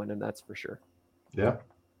see him winning. That's for sure. Yeah.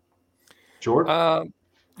 George?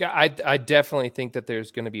 Yeah, I definitely think that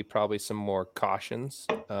there's going to be probably some more cautions.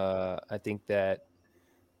 I think that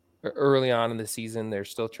early on in the season, they're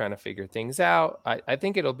still trying to figure things out. I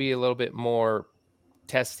think it'll be a little bit more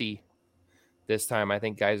testy this time. I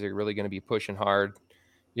think guys are really going to be pushing hard.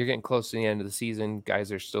 You're getting close to the end of the season.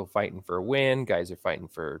 Guys are still fighting for a win. Guys are fighting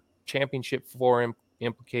for championship 4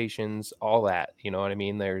 implications, all that. You know what I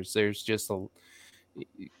mean? There's just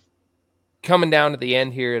coming down to the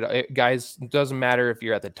end here, guys, it doesn't matter if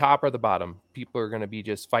you're at the top or the bottom. People are going to be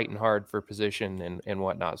just fighting hard for position and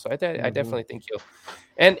whatnot. So I definitely think you'll,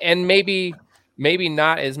 and maybe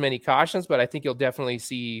not as many cautions, but I think you'll definitely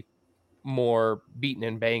see more beating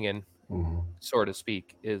and banging, so to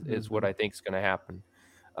speak, is what I think is going to happen.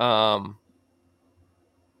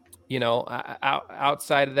 You know,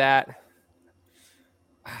 outside of that,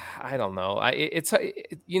 I don't know.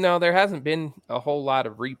 There hasn't been a whole lot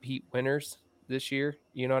of repeat winners this year.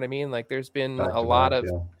 You know what I mean? Like there's been a lot of,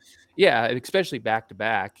 Yeah, especially back to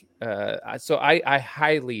back. So I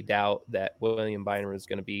highly doubt that William Byron is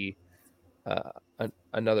going to be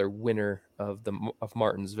another winner of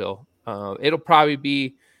Martinsville. It'll probably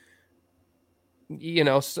be,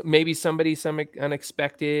 maybe somebody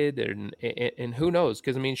unexpected, and who knows?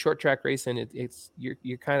 Because I mean, short track racing,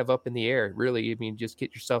 you're kind of up in the air, really. I mean, just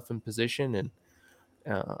get yourself in position,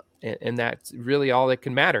 and that's really all that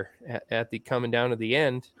can matter at the coming down to the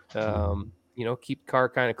end. Keep the car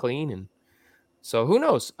kind of clean, and so who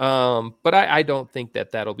knows? But I don't think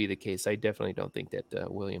that'll be the case. I definitely don't think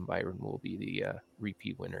that William Byron will be the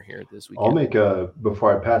repeat winner here this weekend.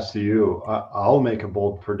 Before I pass to you, I'll make a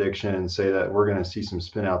bold prediction and say that we're going to see some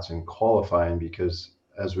spin outs in qualifying, because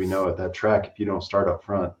as we know at that track, if you don't start up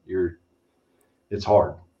front, it's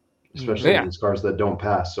hard, especially in these cars that don't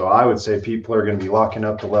pass. So I would say people are going to be locking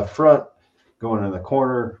up the left front, going in the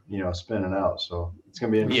corner, spinning out. So it's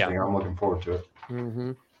going to be interesting. I'm looking forward to it.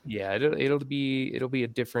 Mm-hmm. Yeah, it'll be a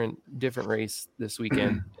different race this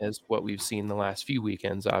weekend as what we've seen the last few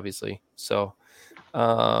weekends, obviously. So,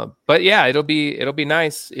 but yeah, it'll be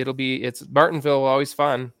nice. It's Martinsville, always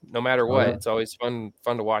fun, no matter what. It's always fun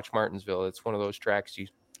to watch Martinsville. It's one of those tracks you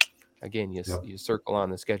circle on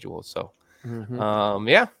the schedule. So,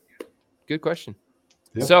 yeah, good question.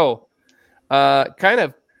 Yep. So, kind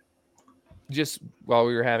of just while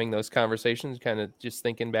we were having those conversations, kind of just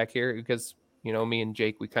thinking back here, because me and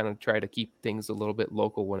Jake, we kind of try to keep things a little bit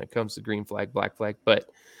local when it comes to green flag, black flag. But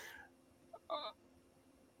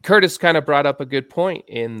Curtis kind of brought up a good point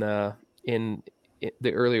in the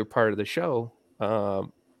earlier part of the show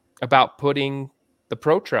about putting the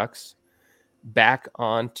Pro Trucks back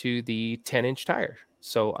onto the 10-inch tire.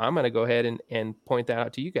 So I'm going to go ahead and point that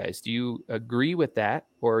out to you guys. Do you agree with that,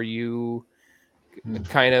 or are you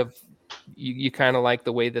kind of like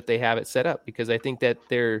the way that they have it set up? Because I think that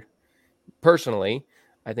personally,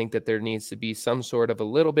 I think that there needs to be some sort of a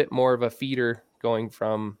little bit more of a feeder going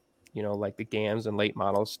from, like the GAMs and late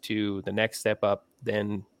models to the next step up.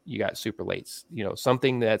 Then you got super lates,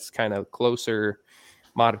 something that's kind of closer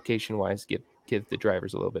modification wise, give the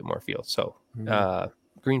drivers a little bit more feel. So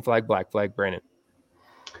green flag, black flag, Brandon.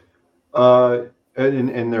 And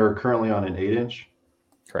they're currently on an 8-inch.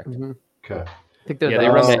 Correct. Mm-hmm. Okay. I think they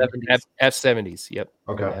run the F70s. Yep.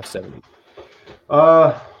 Okay. F70.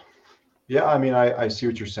 Yeah, I mean, I see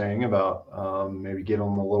what you're saying about maybe get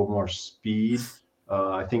them a little more speed.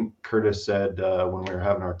 I think Curtis said when we were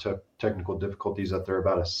having our technical difficulties that they're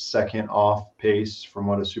about a second off pace from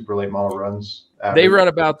what a super late model runs. They run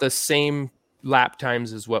about the same lap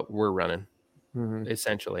times as what we're running,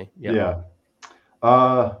 essentially. Yeah.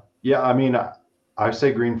 Yeah, I mean, I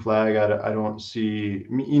say green flag. I don't see,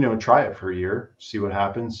 try it for a year, see what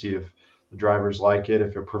happens, see if the drivers like it.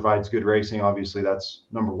 If it provides good racing, obviously that's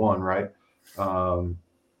number one, right?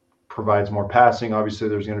 Provides more passing, obviously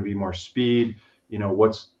there's going to be more speed.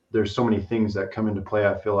 There's so many things that come into play,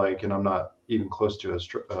 I feel like, and I'm not even close to an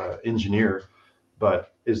engineer,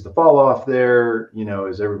 but is the fall off there?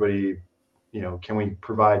 Is everybody, can we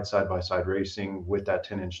provide side-by-side racing with that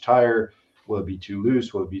 10-inch tire? Will it be too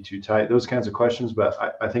loose? Will it be too tight? Those kinds of questions,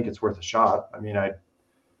 but I think it's worth a shot. I mean, I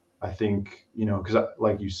think, because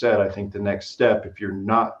like you said, I think the next step, if you're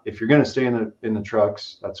going to stay in the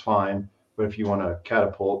trucks, that's fine. But if you want to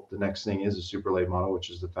catapult, the next thing is a super late model, which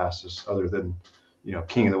is the fastest, other than,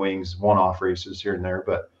 King of the Wings, one-off races here and there.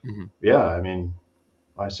 But yeah, I mean,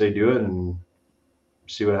 I say do it and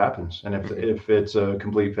see what happens. And if it's a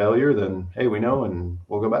complete failure, then hey, we know, and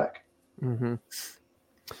we'll go back. Mm-hmm.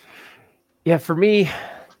 Yeah, for me,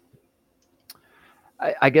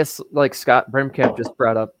 I guess like Scott Bremkamp just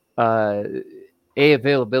brought up,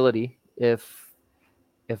 availability. If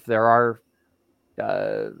there are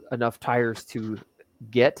enough tires to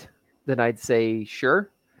get, then I'd say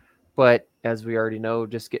sure. But as we already know,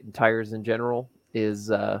 just getting tires in general is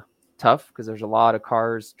tough, because there's a lot of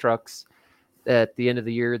cars, trucks at the end of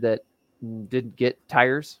the year that didn't get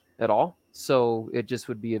tires at all. So it just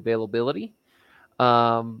would be availability.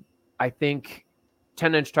 I think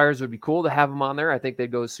 10-inch tires would be cool to have them on there. I think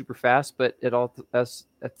they'd go super fast, but at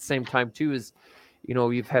the same time too is,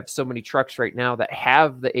 you've had so many trucks right now that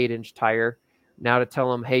have the 8-inch tire. Now to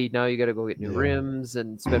tell them, hey, now you got to go get new rims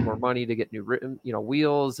and spend more money to get new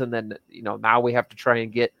wheels. And then, now we have to try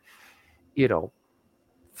and get,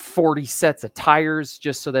 40 sets of tires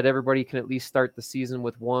just so that everybody can at least start the season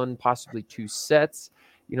with one, possibly two sets.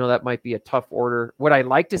 That might be a tough order. Would I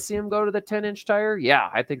like to see him go to the 10-inch tire? Yeah,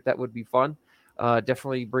 I think that would be fun.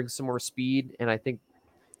 Definitely bring some more speed. And I think,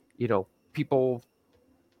 people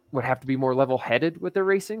would have to be more level-headed with their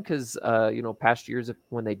racing, because, past years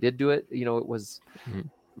when they did do it, it was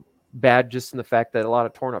bad just in the fact that a lot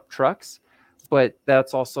of torn up trucks, but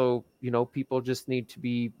that's also, people just need to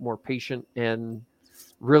be more patient and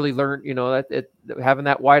really learn, that having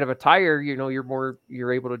that wide of a tire,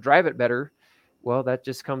 you're able to drive it better. Well, that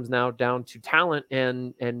just comes now down to talent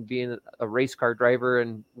and being a race car driver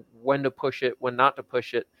and when to push it, when not to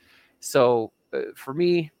push it. So for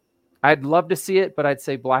me, I'd love to see it, but I'd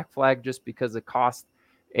say black flag just because of cost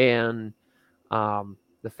and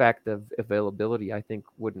the fact of availability, I think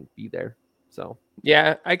wouldn't be there. So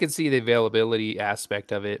yeah, I could see the availability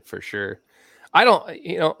aspect of it for sure. I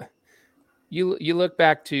don't, you look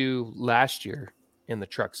back to last year in the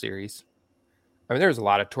truck series. I mean, there was a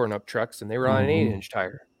lot of torn up trucks and they were on an 8-inch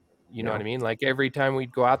tire. You know what I mean? Like every time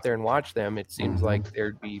we'd go out there and watch them, it seems like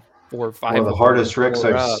there'd be 4 or 5. One of the hardest wrecks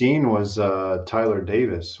I've seen was Tyler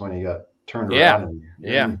Davis when he got turned around.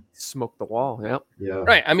 And smoked the wall. Yep. Yeah.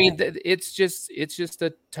 Right. I mean, it's just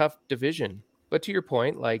a tough division. But to your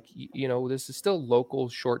point, like, this is still local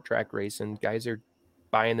short track racing. Guys are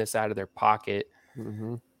buying this out of their pocket.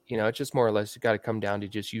 Mm-hmm. It's just more or less got to come down to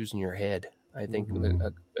just using your head. I think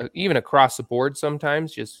even across the board,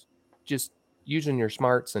 sometimes just using your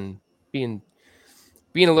smarts and being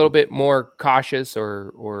a little bit more cautious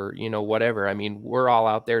or whatever. I mean, we're all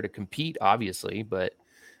out there to compete, obviously, but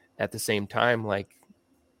at the same time, like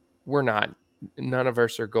none of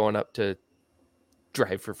us are going up to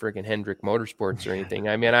drive for friggin' Hendrick Motorsports or anything.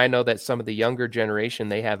 I mean, I know that some of the younger generation,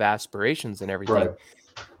 they have aspirations and everything, right.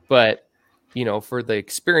 But for the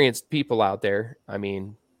experienced people out there, I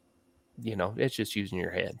mean, it's just using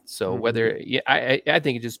your head. So whether, I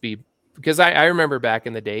think it just be, because I remember back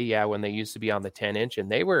in the day, when they used to be on the 10-inch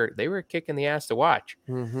and they were kicking the ass to watch.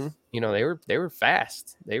 Mm-hmm. They were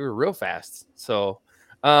fast. They were real fast. So,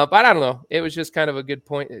 but I don't know. It was just kind of a good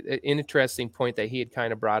point, an interesting point that he had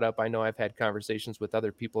kind of brought up. I know I've had conversations with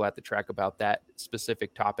other people at the track about that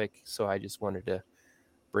specific topic. So I just wanted to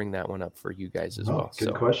bring that one up for you guys as well.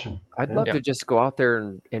 Good question. I'd love to just go out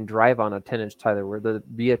there and drive on a 10-inch tire, whether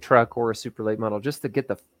it be a truck or a super late model, just to get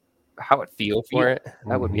how it feel for it.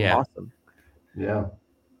 That would be awesome. Yeah.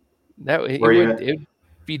 It would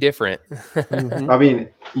be different. Mm-hmm. I mean,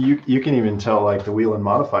 you can even tell like the Whelen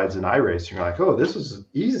Modifieds in iRace. You're like, oh, this is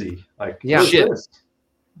easy. Like, shit.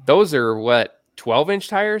 Those are what, 12-inch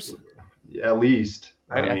tires? At least.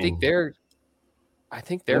 I think they're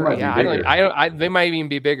they might even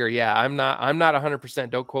be bigger. Yeah, I'm not 100%.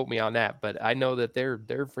 Don't quote me on that, but I know that they're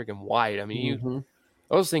freaking wide. I mean,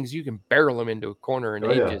 those things you can barrel them into a corner and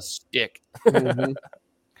they just stick. Mm-hmm.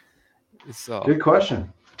 So good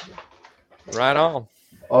question. Right on.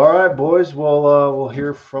 All right, boys. Well, we'll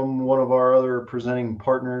hear from one of our other presenting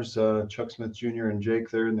partners, Chuck Smith Jr. and Jake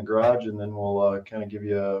there in the garage, and then we'll kind of give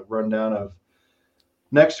you a rundown of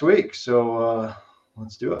next week. So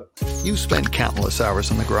let's do it. You spent countless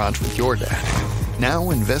hours in the garage with your dad.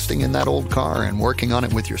 Now investing in that old car and working on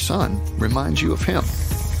it with your son reminds you of him.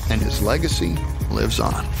 And his legacy lives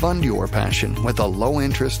on. Fund your passion with a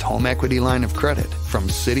low-interest home equity line of credit from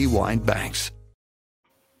Citywide Banks.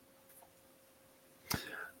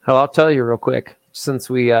 Well, I'll tell you real quick, since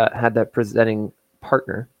we had that presenting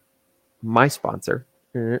partner, my sponsor,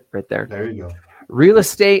 right there. There you go. Real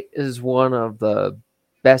estate is one of the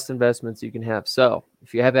best investments you can have. So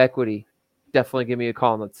if you have equity, definitely give me a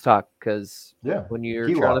call and let's talk. Because when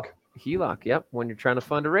you're trying to HELOC, when you're trying to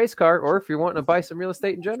fund a race car, or if you're wanting to buy some real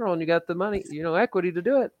estate in general and you got the money, equity to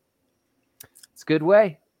do it, it's a good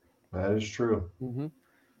way. That is true. Mm-hmm.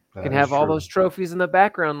 You can have all those trophies in the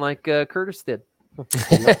background like Curtis did.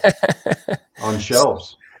 On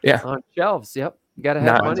shelves. Yeah. On shelves. Yep. You got to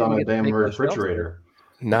have money on to a damn refrigerator.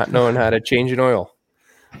 Not knowing how to change an oil.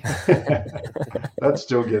 That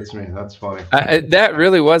still gets me. That's funny. That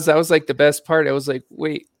was like the best part. I was like,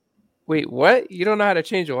 wait, what? You don't know how to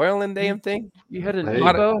change oil in the damn thing? You had an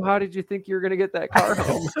Evo? How did you think you were going to get that car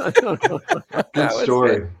home? Good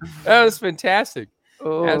story. That was fantastic.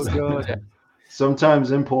 Oh, God.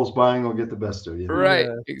 Sometimes impulse buying will get the best of you. Right,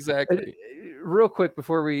 exactly. Real quick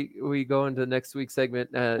before we go into next week's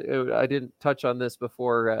segment, I didn't touch on this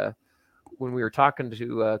before when we were talking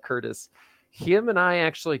to Curtis. Him and I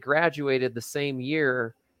actually graduated the same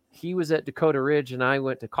year. He was at Dakota Ridge and I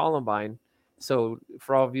went to Columbine. So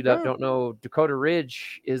for all of you that don't know, Dakota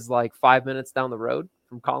Ridge is like 5 minutes down the road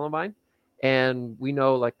from Columbine. And we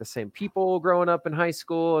know like the same people growing up in high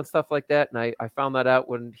school and stuff like that. And I found that out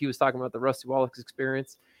when he was talking about the Rusty Wallace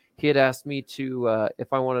experience. He had asked me to,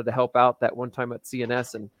 if I wanted to help out that one time at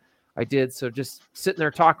CNS, and I did. So just sitting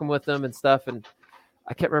there talking with them and stuff. And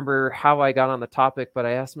I can't remember how I got on the topic, but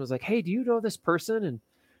I asked him, I was like, hey, do you know this person? And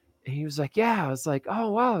And he was like, yeah. I was like,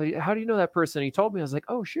 oh, wow. How do you know that person? He told me. I was like,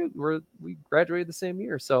 oh, shoot. We graduated the same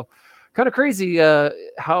year. So kind of crazy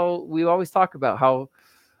how we always talk about how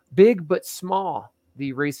big but small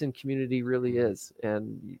the racing community really is.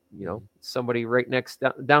 And, you know, somebody right next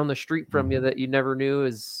down the street from you that you never knew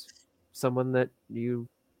is someone that you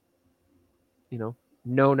know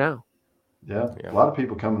now. Yeah. A lot of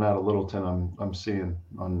people coming out of Littleton I'm seeing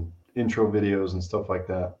on intro videos and stuff like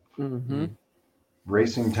that. Mm-hmm.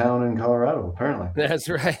 Racing town in Colorado, apparently. That's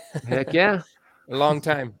right. Heck yeah. A long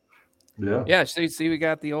time. Yeah. Yeah. So you see, we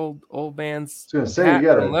got the old man's. I was going to say, you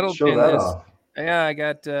got to show that off. Yeah, I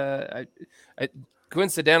got. I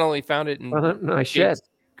coincidentally found it in my shed.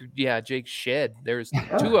 Jake's shed. There's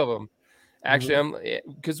two of them. Actually,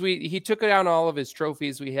 because he took out all of his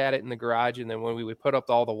trophies. We had it in the garage, and then when we would put up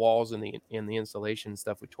all the walls and the installation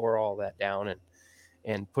stuff, we tore all that down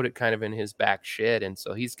and put it kind of in his back shed. And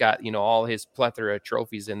so he's got, you know, all his plethora of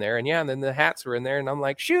trophies in there. And yeah, and then the hats were in there, and I'm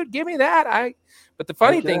like, shoot, give me that. But the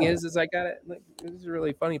funny thing is I got it. Like, this is a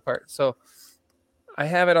really funny part. So I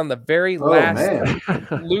have it on the very last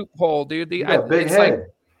loophole, dude. Big head.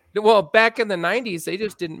 Well, back in the 90s, they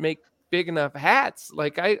just didn't make big enough hats.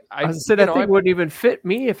 Like I said, that thing wouldn't even fit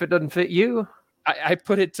me if it doesn't fit you. I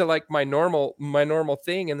put it to like my normal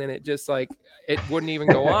thing, and then it just like it wouldn't even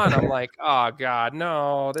go on. I'm like, oh God,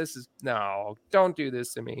 no, don't do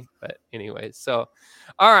this to me. But anyway, so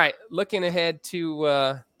all right, looking ahead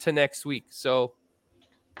to next week. So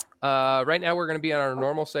right now we're going to be on our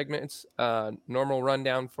normal segments, normal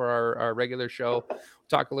rundown for our regular show. We'll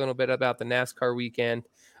talk a little bit about the NASCAR weekend,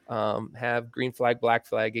 have green flag, black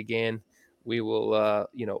flag again. We will,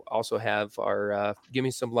 also have our Give Me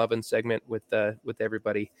Some Lovin' segment with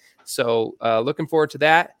everybody. So looking forward to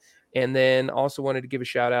that. And then also wanted to give a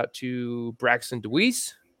shout out to Braxton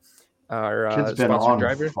Deweese, our kid's been sponsored on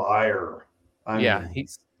driver. Fire.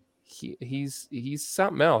 He's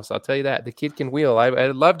something else. I'll tell you that. The kid can wheel.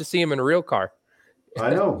 I'd love to see him in a real car. I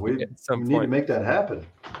know. We need to make that happen.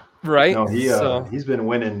 Right. No, he's been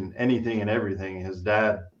winning anything and everything. His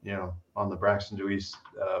dad, you know, on the Braxton Deweese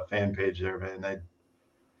fan page there, man. Like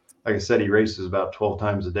I said, he races about 12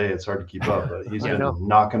 times a day. It's hard to keep up, but he's been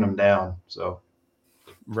knocking them down. So,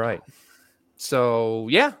 right. So,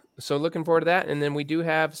 yeah. So looking forward to that. And then we do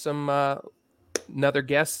have some another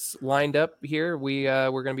guests lined up here.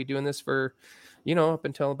 We're going to be doing this for, up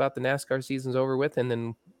until about the NASCAR season's over with. And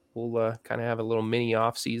then we'll kind of have a little mini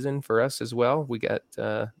off season for us as well. We got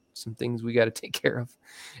some things we got to take care of,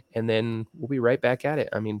 and then we'll be right back at it.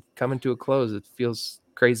 I mean, coming to a close, it feels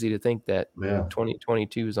crazy to think that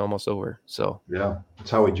 2022 is almost over. So yeah,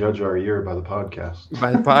 that's how we judge our year, by the podcast.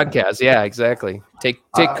 By the podcast, yeah, exactly. Take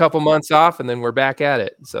a couple months off, and then we're back at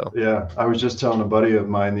it. So yeah, I was just telling a buddy of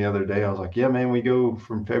mine the other day. I was like, yeah, man, we go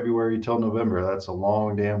from February till November. That's a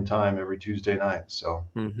long damn time every Tuesday night. So,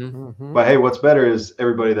 but hey, what's better is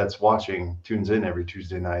everybody that's watching tunes in every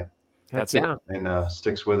Tuesday night. That's it. And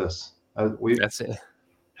sticks with us. That's it.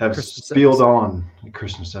 Have spieled on the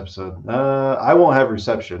Christmas episode. I won't have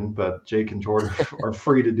reception, but Jake and Jordan are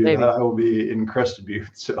free to do that. I will be in Crested Butte,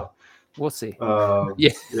 so we'll see.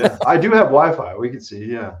 Yeah, I do have Wi-Fi. We can see.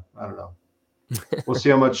 Yeah, I don't know. We'll see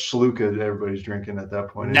how much Shaluka everybody's drinking at that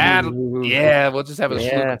point. Yeah, we'll just have a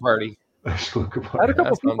Shaluka party. A Shaluka party. I had a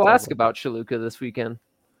couple people ask about Shaluka this weekend.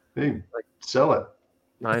 Hey, sell it.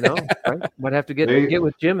 I know. Right? Might have to get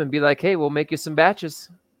with Jim and be like, hey, we'll make you some batches.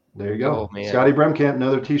 There you go. Oh, Scotty Bremkamp,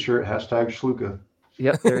 another T-shirt, #Shaluka.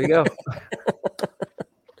 Yep, there you go.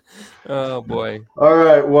 Oh, boy. All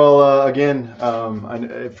right. Well, again,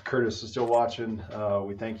 if Curtis is still watching,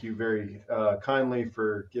 we thank you very kindly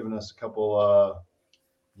for giving us a couple.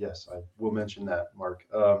 Yes, I will mention that, Mark.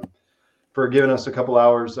 For giving us a couple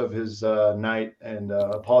hours of his night, and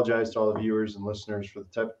apologize to all the viewers and listeners for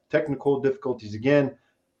the technical difficulties again.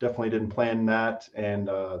 Definitely didn't plan that, and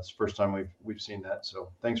it's the first time we've seen that. So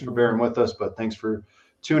thanks for bearing with us, but thanks for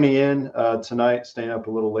tuning in tonight, staying up a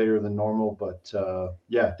little later than normal. But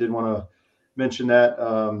did want to mention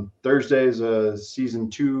that Thursday is season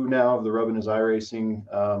 2 now of the Rubbin' His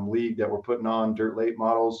iRacing league that we're putting on, dirt late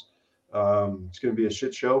models. It's going to be a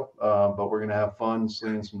shit show, but we're going to have fun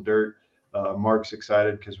slinging some dirt. Mark's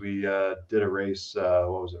excited because we did a race,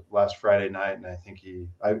 last Friday night, and I think he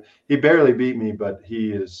barely beat me, but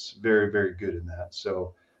he is very, very good in that.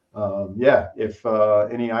 So if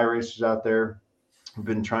any iRacers out there, we've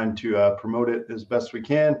been trying to promote it as best we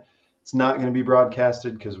can. It's not going to be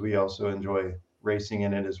broadcasted because we also enjoy racing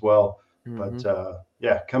in it as well. But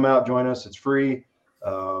come out, join us. It's free.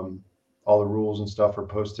 All the rules and stuff are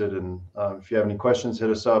posted, and if you have any questions,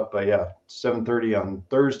 hit us up. But 7:30 on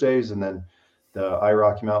Thursdays, and then the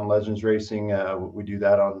iRocky Mountain Legends Racing. We do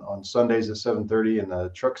that on Sundays at 7:30 in the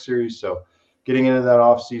Truck Series. So getting into that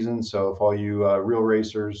off season. So if all you real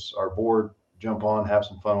racers are bored, jump on, have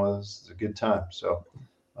some fun with us. It's a good time. So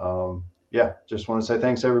just want to say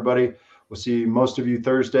thanks everybody. We'll see most of you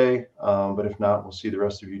Thursday, but if not, we'll see the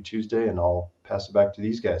rest of you Tuesday, and I'll pass it back to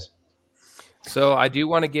these guys. So I do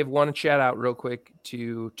want to give one shout out real quick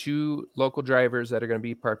to 2 local drivers that are going to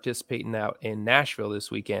be participating out in Nashville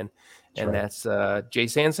this weekend. That's Jay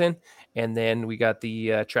Sanson. And then we got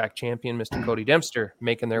the track champion, Mr. Cody Dempster,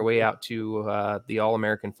 making their way out to the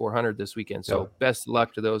All-American 400 this weekend. So best of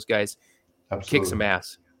luck to those guys. Absolutely. Kick some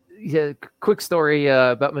ass. Yeah, quick story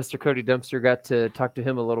about Mr. Cody Dempster. Got to talk to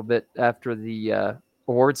him a little bit after the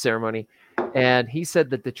award ceremony. And he said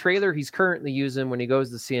that the trailer he's currently using when he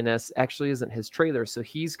goes to CNS actually isn't his trailer. So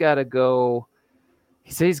he's got to go.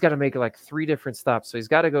 He said he's got to make like 3 different stops. So he's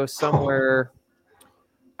got to go somewhere.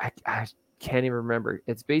 I can't even remember.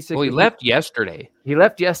 It's basically. Well, he left yesterday. He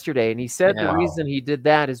left yesterday. And he said the reason he did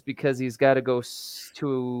that is because he's got to go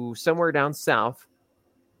to somewhere down south.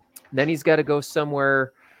 Then he's got to go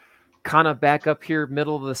somewhere kind of back up here,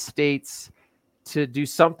 middle of the States, to do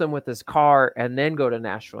something with his car and then go to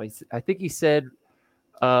Nashville. I think he said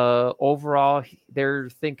overall they're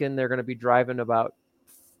thinking they're going to be driving about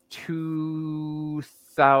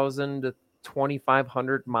 2,000 to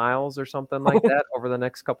 2,500 miles or something like that over the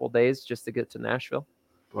next couple of days just to get to Nashville.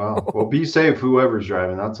 Wow. Well, be safe, whoever's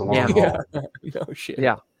driving. That's a long haul. No shit.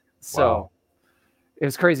 Yeah. So it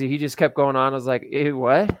was crazy. He just kept going on. I was like, hey,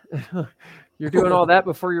 what? You're doing all that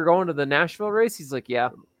before you're going to the Nashville race? He's like, yeah.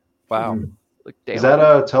 Wow. Like, damn. Is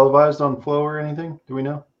that televised on Flow or anything? Do we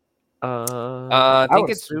know? I think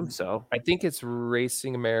would assume so. I think it's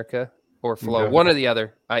Racing America or Flow, one or the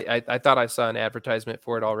other. I thought I saw an advertisement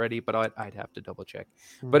for it already, but I'd have to double check.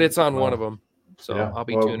 But it's on one of them, so I'll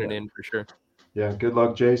be tuning in for sure. Yeah, good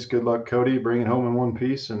luck, Jace. Good luck, Cody. Bring it home in one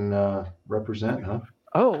piece and represent, huh?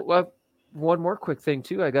 Oh, well, one more quick thing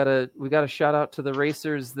too. We gotta shout out to the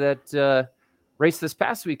racers that raced this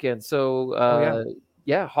past weekend. So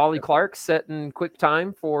Holly Clark setting quick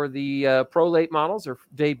time for the Pro Late Models, or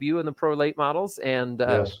debut in the Pro Late Models, and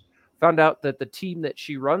found out that the team that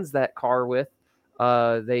she runs that car with,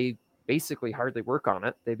 they basically hardly work on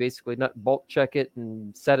it. They basically nut and bolt check it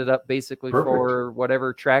and set it up basically for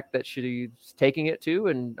whatever track that she's taking it to.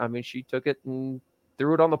 And I mean, she took it and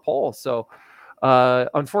threw it on the pole. So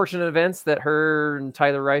unfortunate events that her and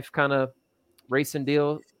Tyler Reif kind of racing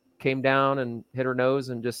deal came down and hit her nose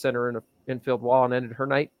and just sent her in a infield wall and ended her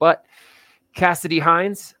night. But Cassidy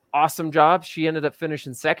Hines, awesome job. She ended up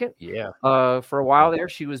finishing second. Yeah. For a while there,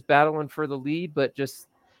 she was battling for the lead, but just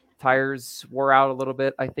tires wore out a little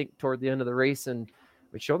bit, I think, toward the end of the race. And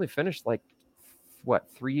she only finished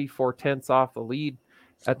 3-4 tenths off the lead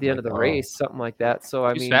at the end of the race, something like that. So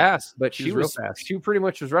I mean, fast, but she was real fast. She pretty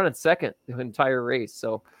much was running second the entire race.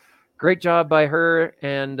 So great job by her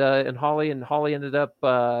and Holly. And Holly ended up.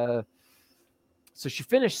 So she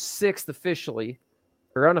finished 6th officially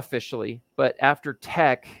or unofficially, but after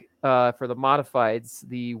Tech for the modifieds,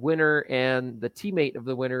 the winner and the teammate of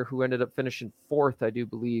the winner, who ended up finishing 4th, I do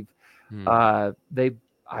believe, I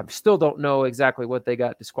still don't know exactly what they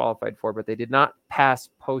got disqualified for, but they did not pass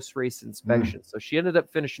post-race inspection. So she ended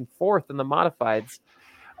up finishing 4th in the modifieds,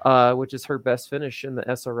 which is her best finish in the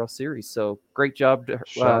SRL series. So great job to her.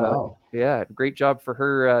 Great job for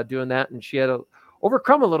her doing that. And she had to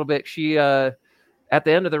overcome a little bit. She at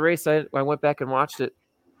the end of the race, I went back and watched it.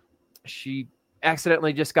 She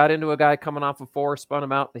accidentally just got into a guy coming off of 4, spun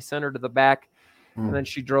him out. They sent her to the back, and then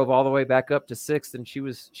she drove all the way back up to 6th, and she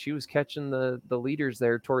was catching the leaders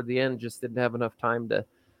there toward the end. Just didn't have enough time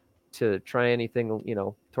to try anything,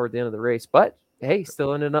 toward the end of the race. But hey,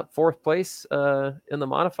 still ended up 4th place in the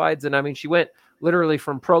modifieds. And I mean, she went literally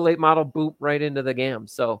from Pro Late Model boot right into the GAM.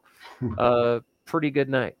 So pretty good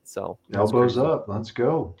night. So elbows up. Let's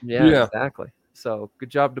go. Yeah, exactly. So good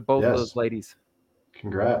job to both of those ladies.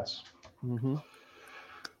 Congrats. Mm-hmm.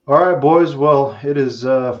 All right, boys. Well, it is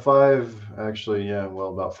about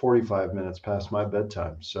 45 minutes past my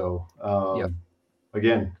bedtime. So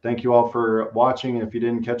again, thank you all for watching. And if you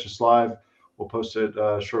didn't catch us live, we'll post it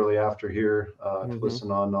shortly after here to listen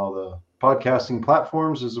on all the podcasting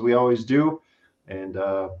platforms, as we always do. And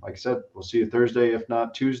like I said, we'll see you Thursday, if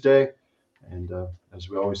not Tuesday. And as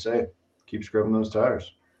we always say, keep scrubbing those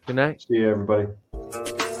tires. Good night. See you, everybody.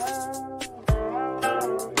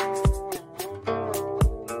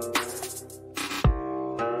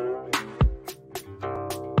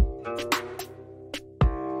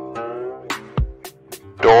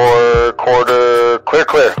 Door, quarter,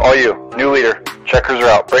 clear. All you. New leader. Checkers are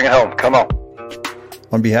out. Bring it home. Come on.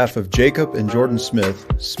 On behalf of Jacob and Jordan Smith,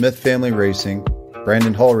 Smith Family Racing,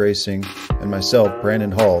 Brandon Hall Racing, and myself,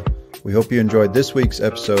 Brandon Hall, we hope you enjoyed this week's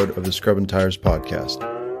episode of the Scrubbin' Tires podcast.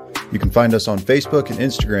 You can find us on Facebook and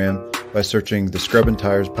Instagram by searching the Scrubbin'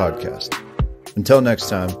 Tires podcast. Until next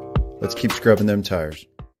time, let's keep scrubbing them tires.